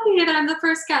happy that I'm the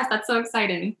first guest. That's so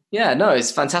exciting. Yeah, no,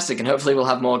 it's fantastic. And hopefully we'll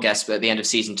have more guests at the end of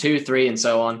season 2, 3, and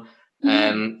so on.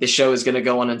 This show is going to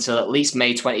go on until at least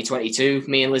May 2022.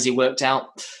 Me and Lizzie worked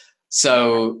out.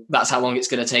 So that's how long it's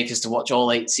going to take us to watch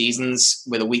all 8 seasons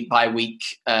with a week-by-week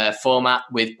format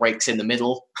with breaks in the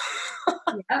middle.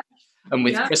 And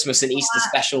with Christmas and Easter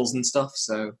specials and stuff.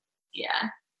 So yeah.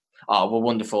 Oh, well,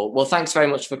 wonderful. Well, thanks very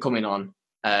much for coming on.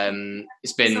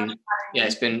 It's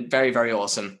been very, very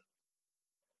awesome.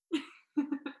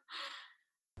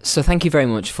 So thank you very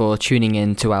much for tuning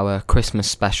in to our Christmas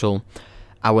special.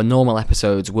 Our normal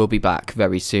episodes will be back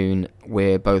very soon.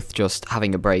 We're both just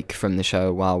having a break from the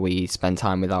show while we spend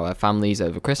time with our families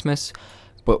over Christmas,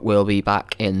 but we'll be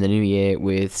back in the new year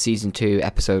with season 2,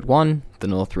 episode 1, The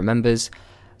North Remembers.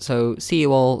 So see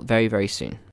you all very, very soon.